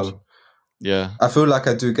strange one. Yeah. I feel like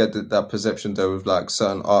I do get that perception though with like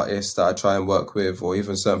certain artists that I try and work with, or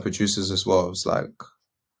even certain producers as well. It's like,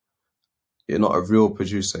 you're not a real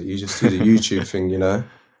producer. You just do the YouTube thing, you know?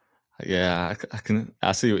 Yeah,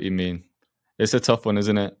 I see what you mean. It's a tough one,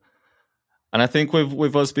 isn't it? And I think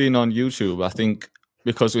with us being on YouTube, I think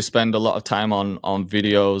because we spend a lot of time on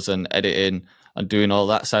videos and editing and doing all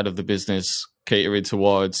that side of the business, catering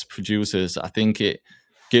towards producers, I think it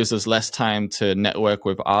gives us less time to network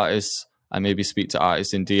with artists and maybe speak to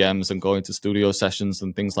artists in DMs and go into studio sessions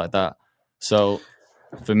and things like that. So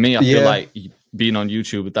for me, I feel like being on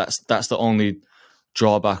YouTube, that's the only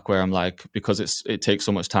drawback where I'm like, because it takes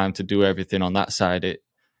so much time to do everything on that side,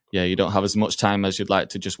 you don't have as much time as you'd like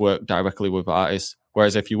to just work directly with artists.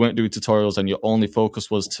 Whereas if you weren't doing tutorials and your only focus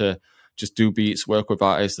was to just do beats, work with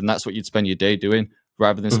artists, then that's what you'd spend your day doing.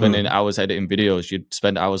 Rather than spending hours editing videos, you'd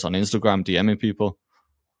spend hours on Instagram DMing people.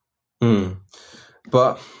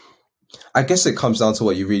 But I guess it comes down to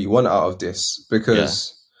what you really want out of this,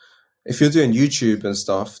 because if you're doing YouTube and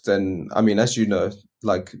stuff, then, I mean, as you know,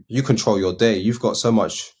 like, you control your day. You've got so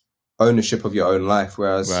much ownership of your own life.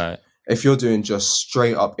 Whereas if you're doing just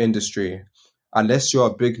straight up industry, unless you're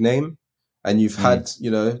a big name and you've had, you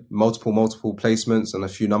know, multiple placements and a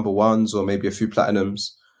few number ones or maybe a few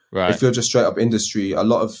platinums, if you're just straight up industry, a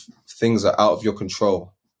lot of things are out of your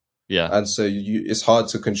control. Yeah. And so it's hard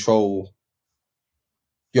to control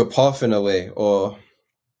your path in a way, or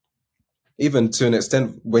even to an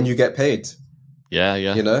extent when you get paid. Yeah.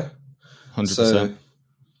 You know? 100%. So,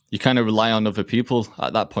 you kind of rely on other people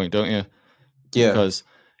at that point, don't you? Yeah. Because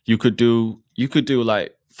you could do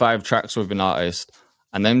like 5 tracks with an artist,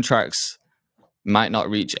 and them tracks might not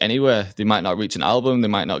reach anywhere. They might not reach an album. They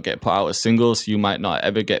might not get put out as singles. You might not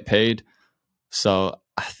ever get paid. So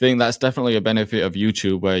I think that's definitely a benefit of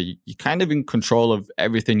YouTube, where you're kind of in control of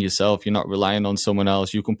everything yourself. You're not relying on someone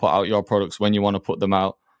else. You can put out your products when you want to put them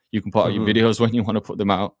out. You can put out your videos when you want to put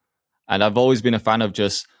them out. And I've always been a fan of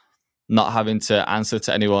just not having to answer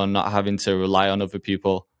to anyone, not having to rely on other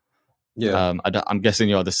people. Yeah. I'm guessing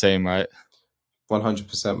you're the same, right?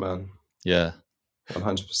 100%, man. Yeah.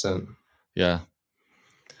 100%. Yeah.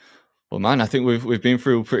 Well, man, I think we've been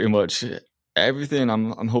through pretty much everything.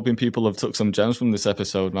 I'm hoping people have took some gems from this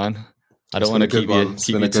episode, man. I don't want to keep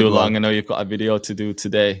you too long. I know you've got a video to do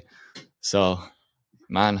today. So,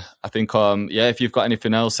 man, I think, if you've got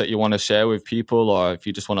anything else that you want to share with people, or if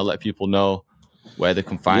you just want to let people know where they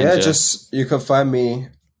can find you. Yeah, you can find me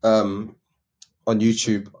on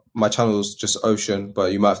YouTube. My channel's just Ocean,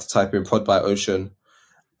 but you might have to type in Prod by Ocean.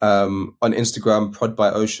 On Instagram, Prod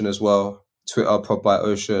by Ocean as well. Twitter, Prod by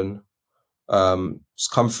Ocean.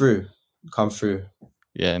 Just come through.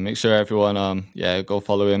 Yeah, make sure everyone, go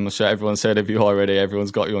follow him. I'm sure everyone's heard of you already.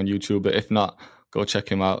 Everyone's got you on YouTube, but if not, go check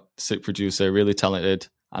him out. Sick producer, really talented,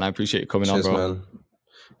 and I appreciate you coming on, bro. Man.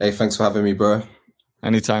 Hey, thanks for having me, bro.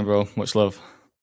 Anytime, bro. Much love.